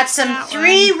 I got some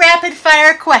 3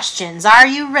 rapid-fire questions. Are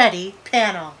you ready,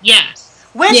 panel? Yes.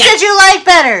 Which did you like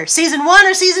better, season 1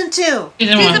 or season 2?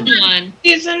 Season 1.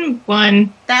 Season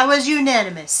 1. That was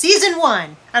unanimous. Season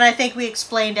 1. And I think we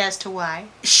explained as to why.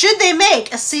 Should they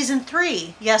make a season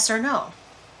 3? Yes or no?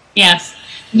 Yes.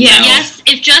 Yeah. Yes,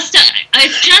 it's just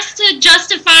to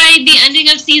justify the ending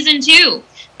of season 2.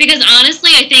 Because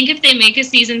honestly, I think if they make a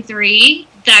season 3,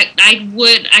 that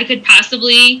I could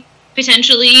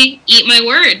potentially eat my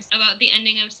words about the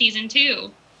ending of season 2.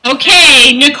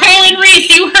 Okay, Nicole and Reese,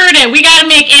 you heard it. We gotta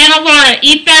make Anna Laura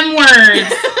eat them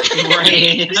words.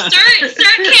 Right.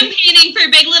 Start campaigning for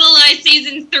Big Little Lies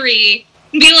season 3.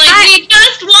 Be like, we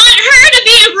just want her to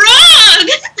be wrong.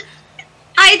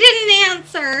 I didn't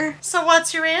answer. So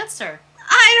what's your answer?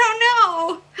 I don't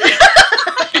know.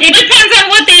 It depends on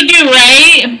what they do,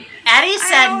 right? Eddie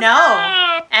said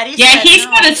no. Eddie he said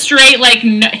said a straight, like,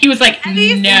 no. He was like,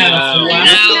 Eddie no.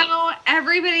 said no.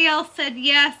 Everybody else said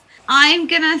yes. I'm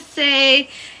gonna say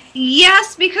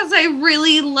yes because I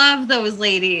really love those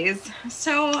ladies.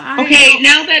 So okay,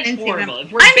 now that's horrible.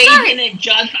 If we're basing it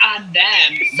just on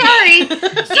them. Sorry.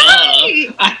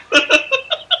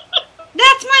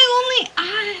 That's my only.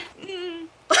 Right.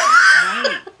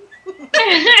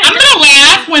 I'm gonna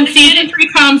laugh when season 3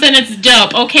 comes and it's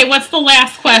dope. Okay, what's the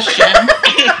last question?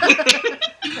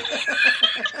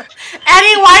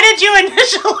 Eddie, why did you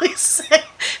initially say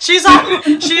she's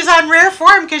on rare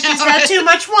form because she's had too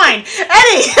much wine?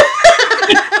 Eddie,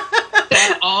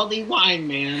 that Aldi wine,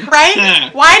 man.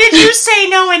 Right? Why did you say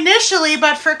no initially,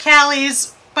 but for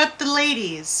Callie's, but the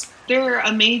ladies? They're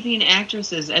amazing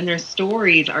actresses, and their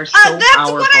stories are so that's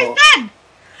powerful. What I said.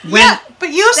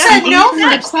 But you said no.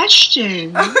 That's the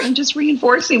question. I'm just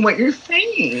reinforcing what you're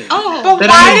saying. Oh, but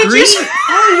why did you?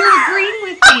 Oh, you're agreeing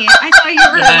with me. I thought you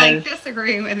were like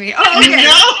disagreeing with me. Oh, okay.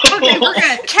 No. Okay, we're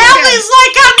good. Callie's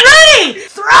like, I'm ready.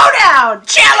 Throwdown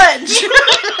challenge.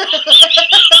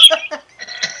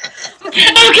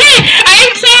 Okay,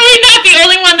 I'm totally not the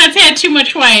only one that's had too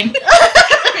much wine.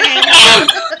 Okay.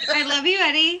 I love you,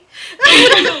 Eddie.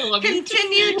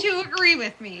 Continue to agree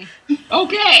with me.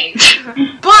 Okay.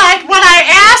 But what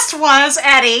I asked was,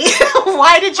 Eddie,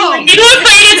 why did you... You look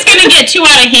like it's going to get too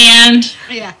out of hand.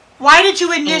 Yeah. Why did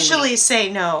you initially say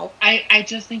no? I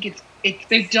just think it's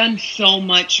they've done so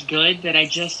much good that I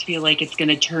just feel like it's going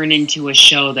to turn into a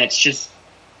show that's just...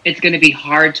 It's going to be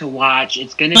hard to watch.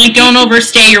 It's going to like, don't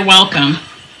overstay your welcome.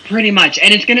 Pretty much.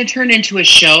 And it's going to turn into a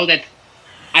show that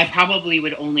I probably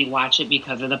would only watch it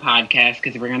because of the podcast,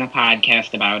 because we're going to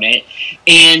podcast about it.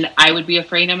 And I would be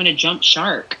afraid I'm going to jump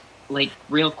shark, like,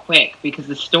 real quick, because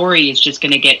the story is just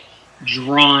going to get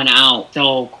drawn out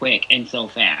so quick and so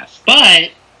fast.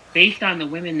 But based on the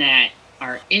women that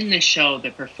are in the show,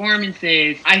 the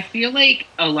performances, I feel like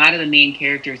a lot of the main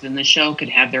characters in the show could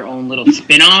have their own little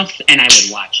spin-offs, and I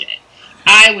would watch it.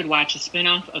 I would watch a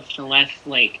spin-off of Celeste,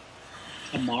 like,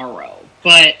 tomorrow.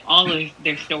 But all of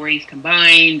their stories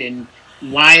combined and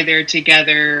why they're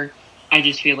together, I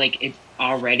just feel like it's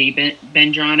already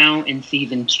been drawn out in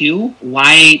season 2.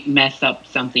 Why mess up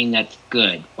something that's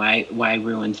good? Why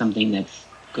ruin something that's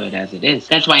good as it is?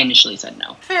 That's why I initially said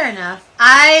no. Fair enough.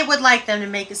 I would like them to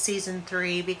make a season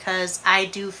 3 because I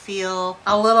do feel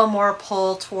a little more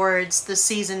pull towards the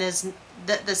season is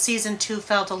the season 2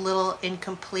 felt a little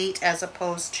incomplete as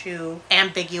opposed to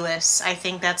ambiguous. I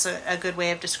think that's a good way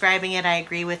of describing it. I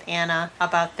agree with Anna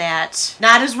about that.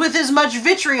 Not as with as much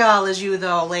vitriol as you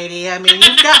though, lady. I mean,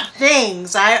 you've got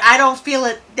things. I don't feel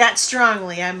it that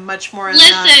strongly. I'm much more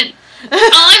Listen. All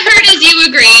I heard is you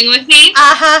agreeing with me.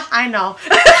 I know.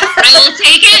 I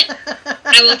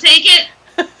will take it.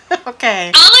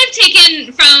 Okay. All I've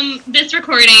taken from this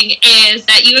recording is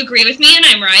that you agree with me and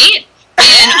I'm right.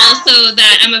 And also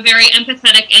that I'm a very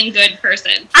empathetic and good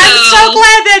person. I'm so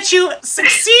glad that you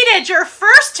succeeded your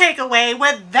first takeaway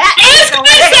with that. I was going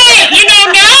to say,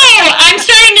 now I'm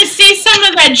starting to see some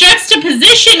of that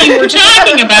juxtaposition you were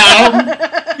talking about.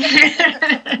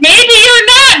 Maybe you're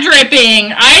not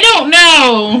dripping. I don't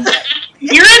know.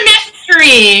 You're a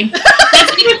mystery.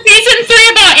 Let's do season 3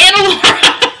 about Anna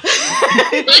Laura.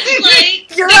 Much like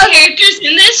the characters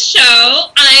in this this show,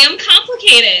 I am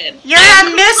complicated. You're a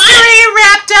mystery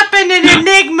wrapped up in an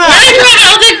enigma.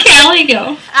 How did Callie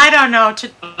go? I don't know. To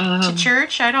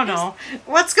church? I don't know.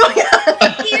 What's going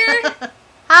on Here.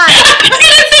 Hi.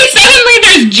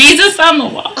 Suddenly there's Jesus on the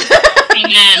wall.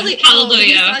 Amen.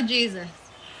 Hallelujah. Oh, Jesus.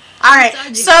 All right.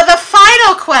 So the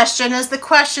final question is the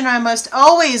question I must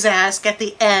always ask at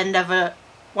the end of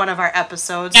one of our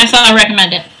episodes. Yes, I'll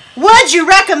recommend it. Would you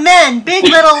recommend Big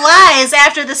Little Lies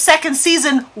after the second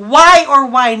season? Why or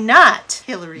why not,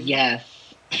 Hillary? Yes.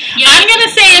 I'm going to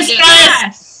say as far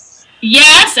as...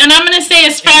 Yes, and I'm going to say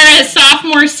as far as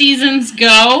sophomore seasons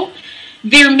go,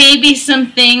 there may be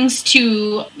some things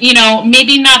to,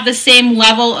 maybe not the same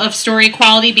level of story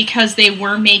quality because they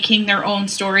were making their own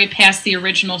story past the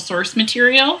original source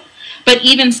material. But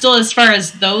even still, as far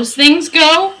as those things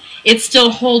go, it still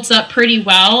holds up pretty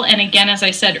well. And again, as I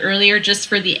said earlier, just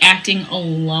for the acting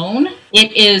alone,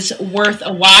 it is worth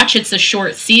a watch. It's a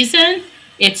short season.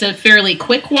 It's a fairly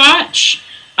quick watch.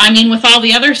 I mean, with all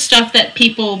the other stuff that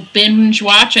people binge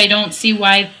watch, I don't see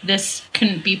why this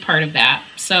couldn't be part of that.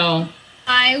 So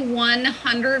I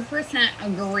 100%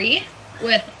 agree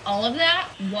with all of that.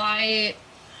 Why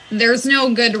there's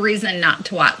no good reason not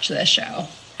to watch this show.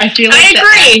 I feel like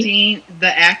the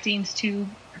acting's too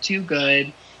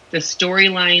good. The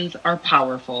storylines are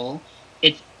powerful.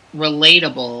 It's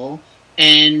relatable,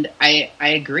 and I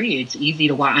agree. It's easy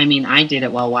to watch. I mean, I did it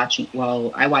I watched it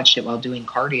while doing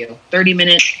cardio. 30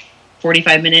 minutes,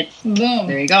 45 minutes. Boom.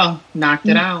 There you go. Knocked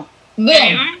it out. Boom.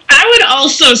 I would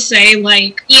also say,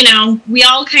 we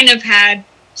all kind of had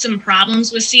some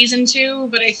problems with season 2,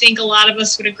 but I think a lot of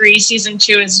us would agree season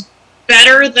 2 is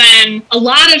better than a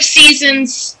lot of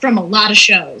seasons from a lot of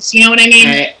shows. You know what I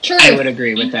mean? True. I would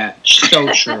agree with that.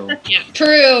 So true. Yeah.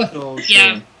 True. So true.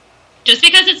 Yeah. Just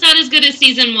because it's not as good as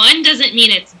season 1 doesn't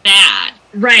mean it's bad.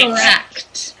 Right.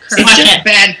 Correct. It's just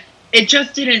bad. It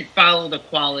just didn't follow the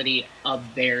quality of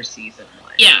their season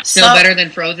 1. Yeah. Still better than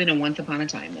Frozen and Once Upon a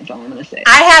Time. That's all I'm going to say.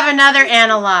 I have another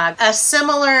analog.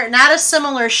 Not a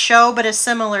similar show, but a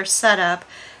similar setup.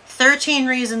 13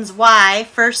 Reasons Why,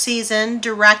 first season,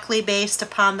 directly based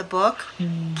upon the book.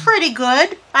 Pretty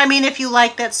good. I mean, if you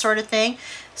like that sort of thing.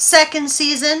 Second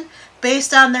season,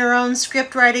 based on their own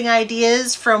script writing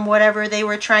ideas from whatever they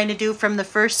were trying to do from the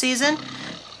first season.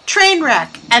 Train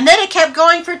wreck. And then it kept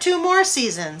going for 2 more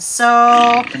seasons.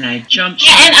 So... And I jumped.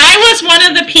 Yeah, and I was one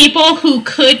of the people who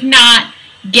could not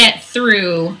get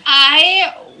through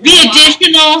the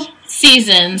additional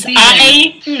seasons.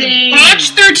 I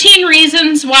watched 13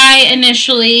 Reasons Why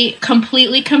initially,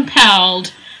 completely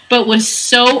compelled, but was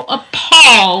so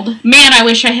appalled. Man, I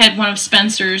wish I had one of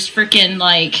Spencer's freaking,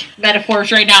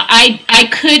 metaphors right now. I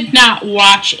could not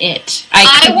watch it.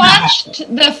 I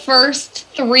watched the first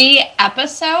 3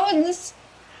 episodes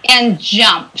and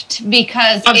jumped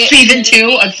because... Of season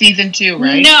 2,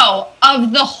 right? No,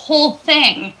 of the whole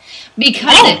thing.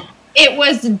 Because it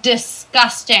was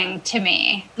disgusting to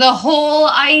me. The whole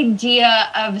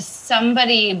idea of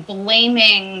somebody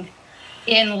blaming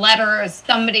in letters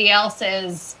somebody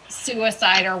else's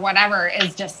suicide or whatever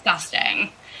is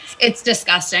disgusting. It's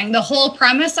disgusting. The whole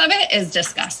premise of it is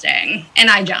disgusting. And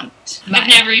I jumped. I've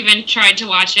never even tried to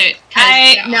watch it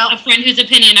because a friend whose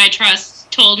opinion I trust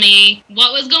told me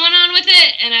what was going on with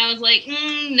it, and I was like,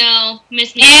 no,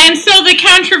 miss me. And so the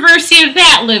controversy of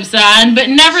that lives on, but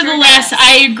nevertheless,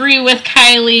 I agree with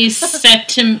Kylie's set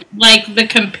to, the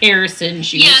comparison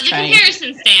she was trying. Yeah, the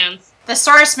comparison stands. The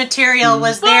source material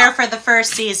was there for the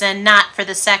first season, not for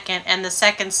the second, and the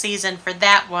second season for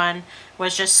that one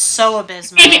was just so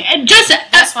abysmal. And just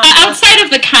outside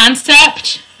of the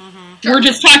concept, we're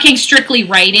just talking strictly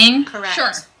writing. Correct.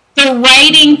 Sure. The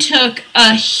writing took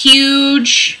a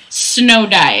huge snow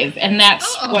dive, and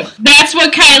that's what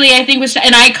Kylie, I think, was,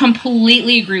 and I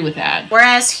completely agree with that.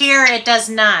 Whereas here it does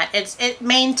not. It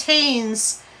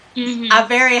maintains a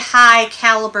very high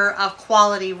caliber of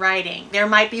quality writing. There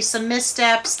might be some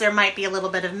missteps, there might be a little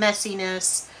bit of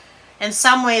messiness. In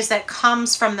some ways that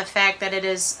comes from the fact that it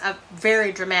is a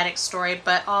very dramatic story,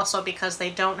 but also because they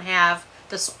don't have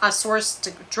a source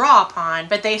to draw upon,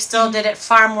 but they still did it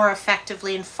far more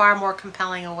effectively and far more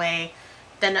compelling a way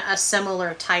than a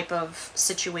similar type of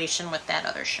situation with that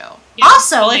other show. Yeah,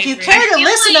 also, if you care to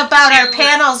listen about our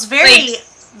panel's very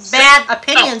bad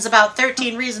opinions about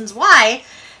 13 Reasons Why,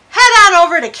 head on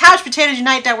over to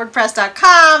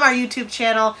couchpotatosunite.wordpress.com, our YouTube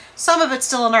channel. Some of it's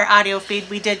still in our audio feed.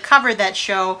 We did cover that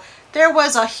show. There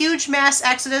was a huge mass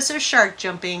exodus of shark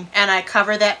jumping, and I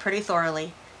cover that pretty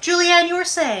thoroughly. Julianne, you were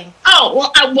saying. Oh,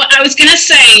 well, I was going to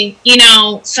say,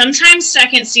 sometimes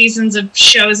second seasons of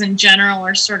shows in general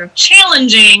are sort of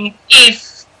challenging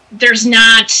if there's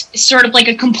not sort of like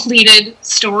a completed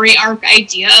story arc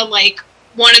idea. Like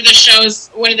one of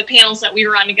the panels that we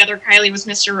were on together, Kylie, was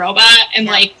Mr. Robot, and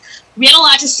like we had a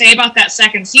lot to say about that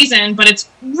second season, but it's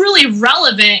really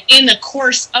relevant in the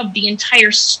course of the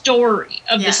entire story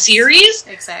of the series.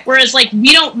 Exactly. Whereas like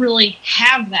we don't really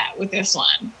have that with this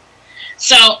one.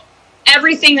 So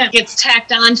everything that gets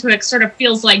tacked onto it sort of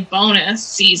feels like bonus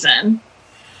season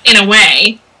in a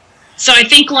way. So I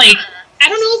think like, I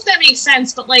don't know if that makes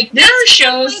sense, but like there are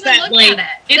shows that like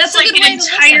it's like an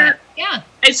entire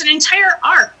it's an entire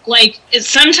arc. Like it's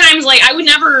sometimes like I would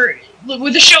never,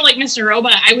 with a show like Mr.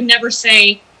 Robot, I would never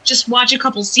say just watch a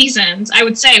couple seasons. I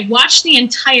would say watch the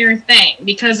entire thing,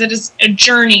 because it is a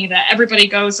journey that everybody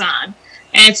goes on,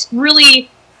 and it's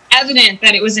really evident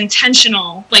that it was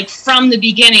intentional, like from the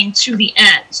beginning to the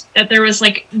end, that there was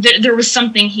like there was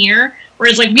something here,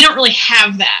 whereas like we don't really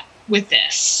have that with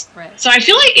this. Right. So I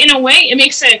feel like in a way it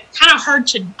makes it kind of hard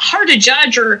to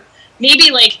judge, or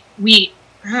maybe like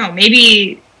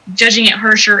maybe judging it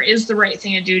harsher is the right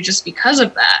thing to do just because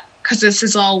of that. Because this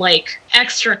is all like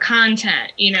extra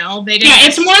content, you know? They didn't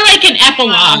it's more like an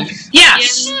epilogue.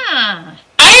 Yes. Yeah.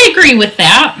 I agree with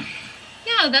that.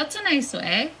 Yeah, that's a nice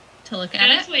way to look at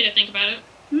That's it. a way to think about it.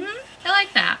 I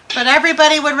like that. But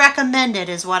everybody would recommend it,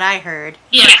 is what I heard.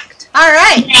 Yeah. All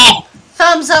right.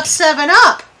 Thumbs up, 7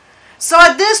 up. So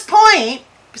at this point,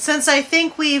 since I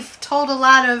think we've told a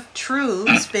lot of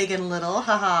truths, big and little,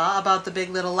 about the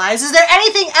Big Little Lies, is there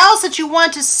anything else that you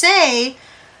want to say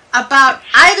about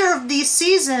either of these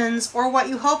seasons, or what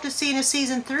you hope to see in a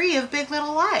season 3 of Big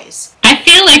Little Lies? I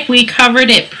feel like we covered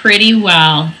it pretty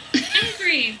well. I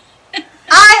agree.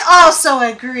 I also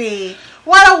agree.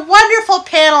 What a wonderful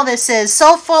panel this is.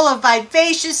 So full of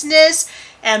vivaciousness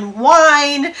and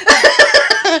wine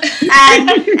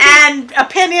and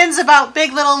opinions about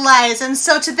Big Little Lies. And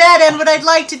so to that end, what I'd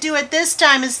like to do at this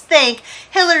time is thank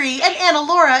Hillary and Anna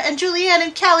Laura and Julianne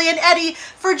and Kelly and Eddie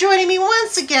for joining me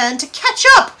once again to catch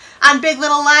up on Big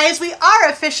Little Lies. We are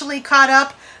officially caught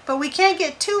up, but we can't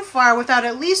get too far without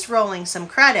at least rolling some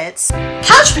credits.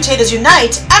 Couch Potatoes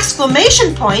Unite!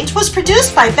 Exclamation point was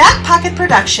produced by Back Pocket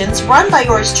Productions, run by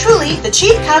yours truly, the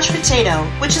Chief Couch Potato,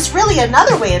 which is really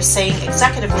another way of saying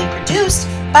executively produced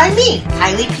by me,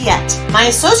 Kylie Piette. My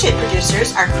associate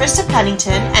producers are Krista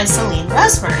Pennington and Selene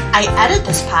Rezmer. I edit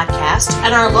this podcast,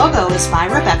 and our logo is by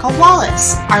Rebecca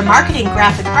Wallace. Our marketing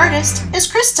graphic artist is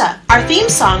Krista. Our theme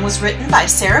song was written by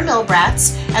Sarah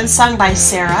Milbratz and sung by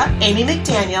Sarah, Amy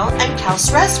McDaniel, and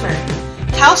Kels Rezmer.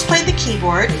 Kels played the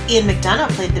keyboard, Ian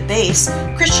McDonough played the bass,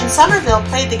 Christian Somerville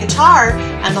played the guitar,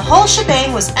 and the whole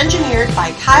shebang was engineered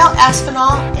by Kyle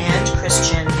Aspinall and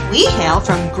Christian. We hail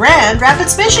from Grand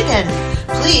Rapids, Michigan.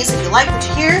 Please, if you like what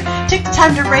you hear, take the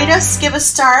time to rate us, give us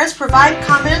stars, provide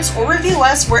comments, or review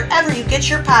us wherever you get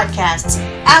your podcasts.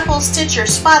 Apple, Stitcher,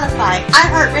 Spotify,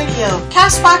 iHeartRadio,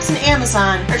 CastBox, and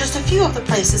Amazon are just a few of the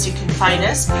places you can find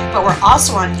us, but we're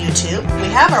also on YouTube. We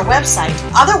have our website.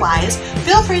 Otherwise,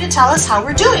 feel free to tell us how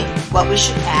we're doing, what we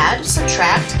should add,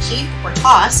 subtract, keep, or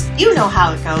toss. You know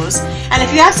how it goes. And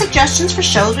if you have suggestions for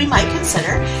shows we might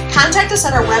consider, contact us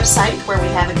at our website where we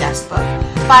have a guest book,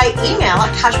 by email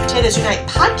at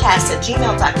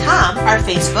couchpotatoesunitepodcast@gmail.com, our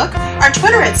Facebook, our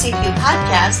Twitter at CPU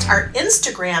Podcast, our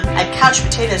Instagram at Couch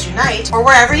Potatoes Unite, or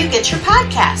wherever you get your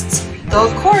podcasts. Though,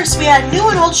 of course, we add new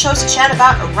and old shows to chat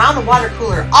about around the water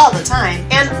cooler all the time,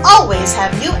 and always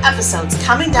have new episodes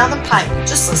coming down the pipe.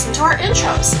 Just listen to our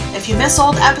intros. If you miss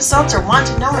old episodes or want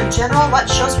to know in general what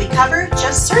shows we cover,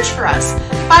 just search for us.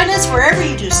 Find us wherever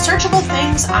you do searchable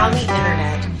things on the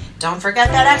internet. Don't forget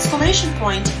that exclamation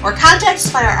point, or contact us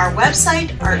via our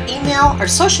website, our email, our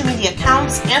social media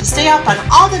accounts, and stay up on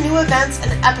all the new events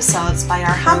and episodes by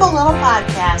our humble little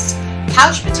podcast,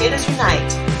 Couch Potatoes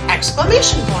Unite!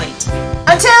 Exclamation point.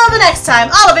 Until the next time,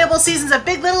 all available seasons of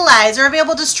Big Little Lies are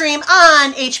available to stream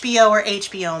on HBO or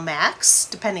HBO Max,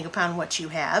 depending upon what you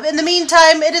have. In the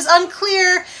meantime, it is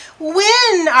unclear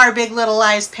when our Big Little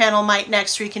Lies panel might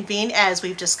next reconvene, as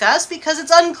we've discussed, because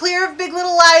it's unclear if Big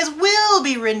Little Lies will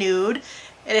be renewed.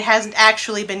 It hasn't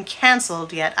actually been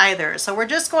canceled yet either. So we're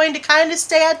just going to kind of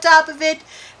stay on top of it,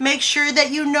 make sure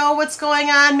that you know what's going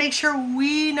on, make sure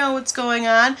we know what's going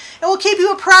on, and we'll keep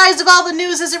you apprised of all the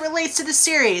news as it relates to the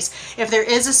series. If there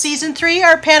is a season 3,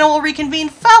 our panel will reconvene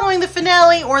following the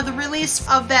finale or the release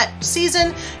of that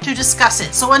season to discuss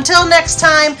it. So until next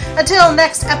time, until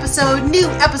next episode, new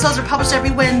episodes are published every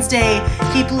Wednesday.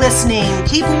 Keep listening,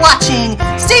 keep watching,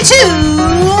 stay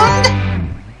tuned!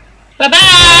 Bye-bye!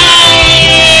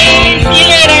 See you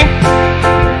later!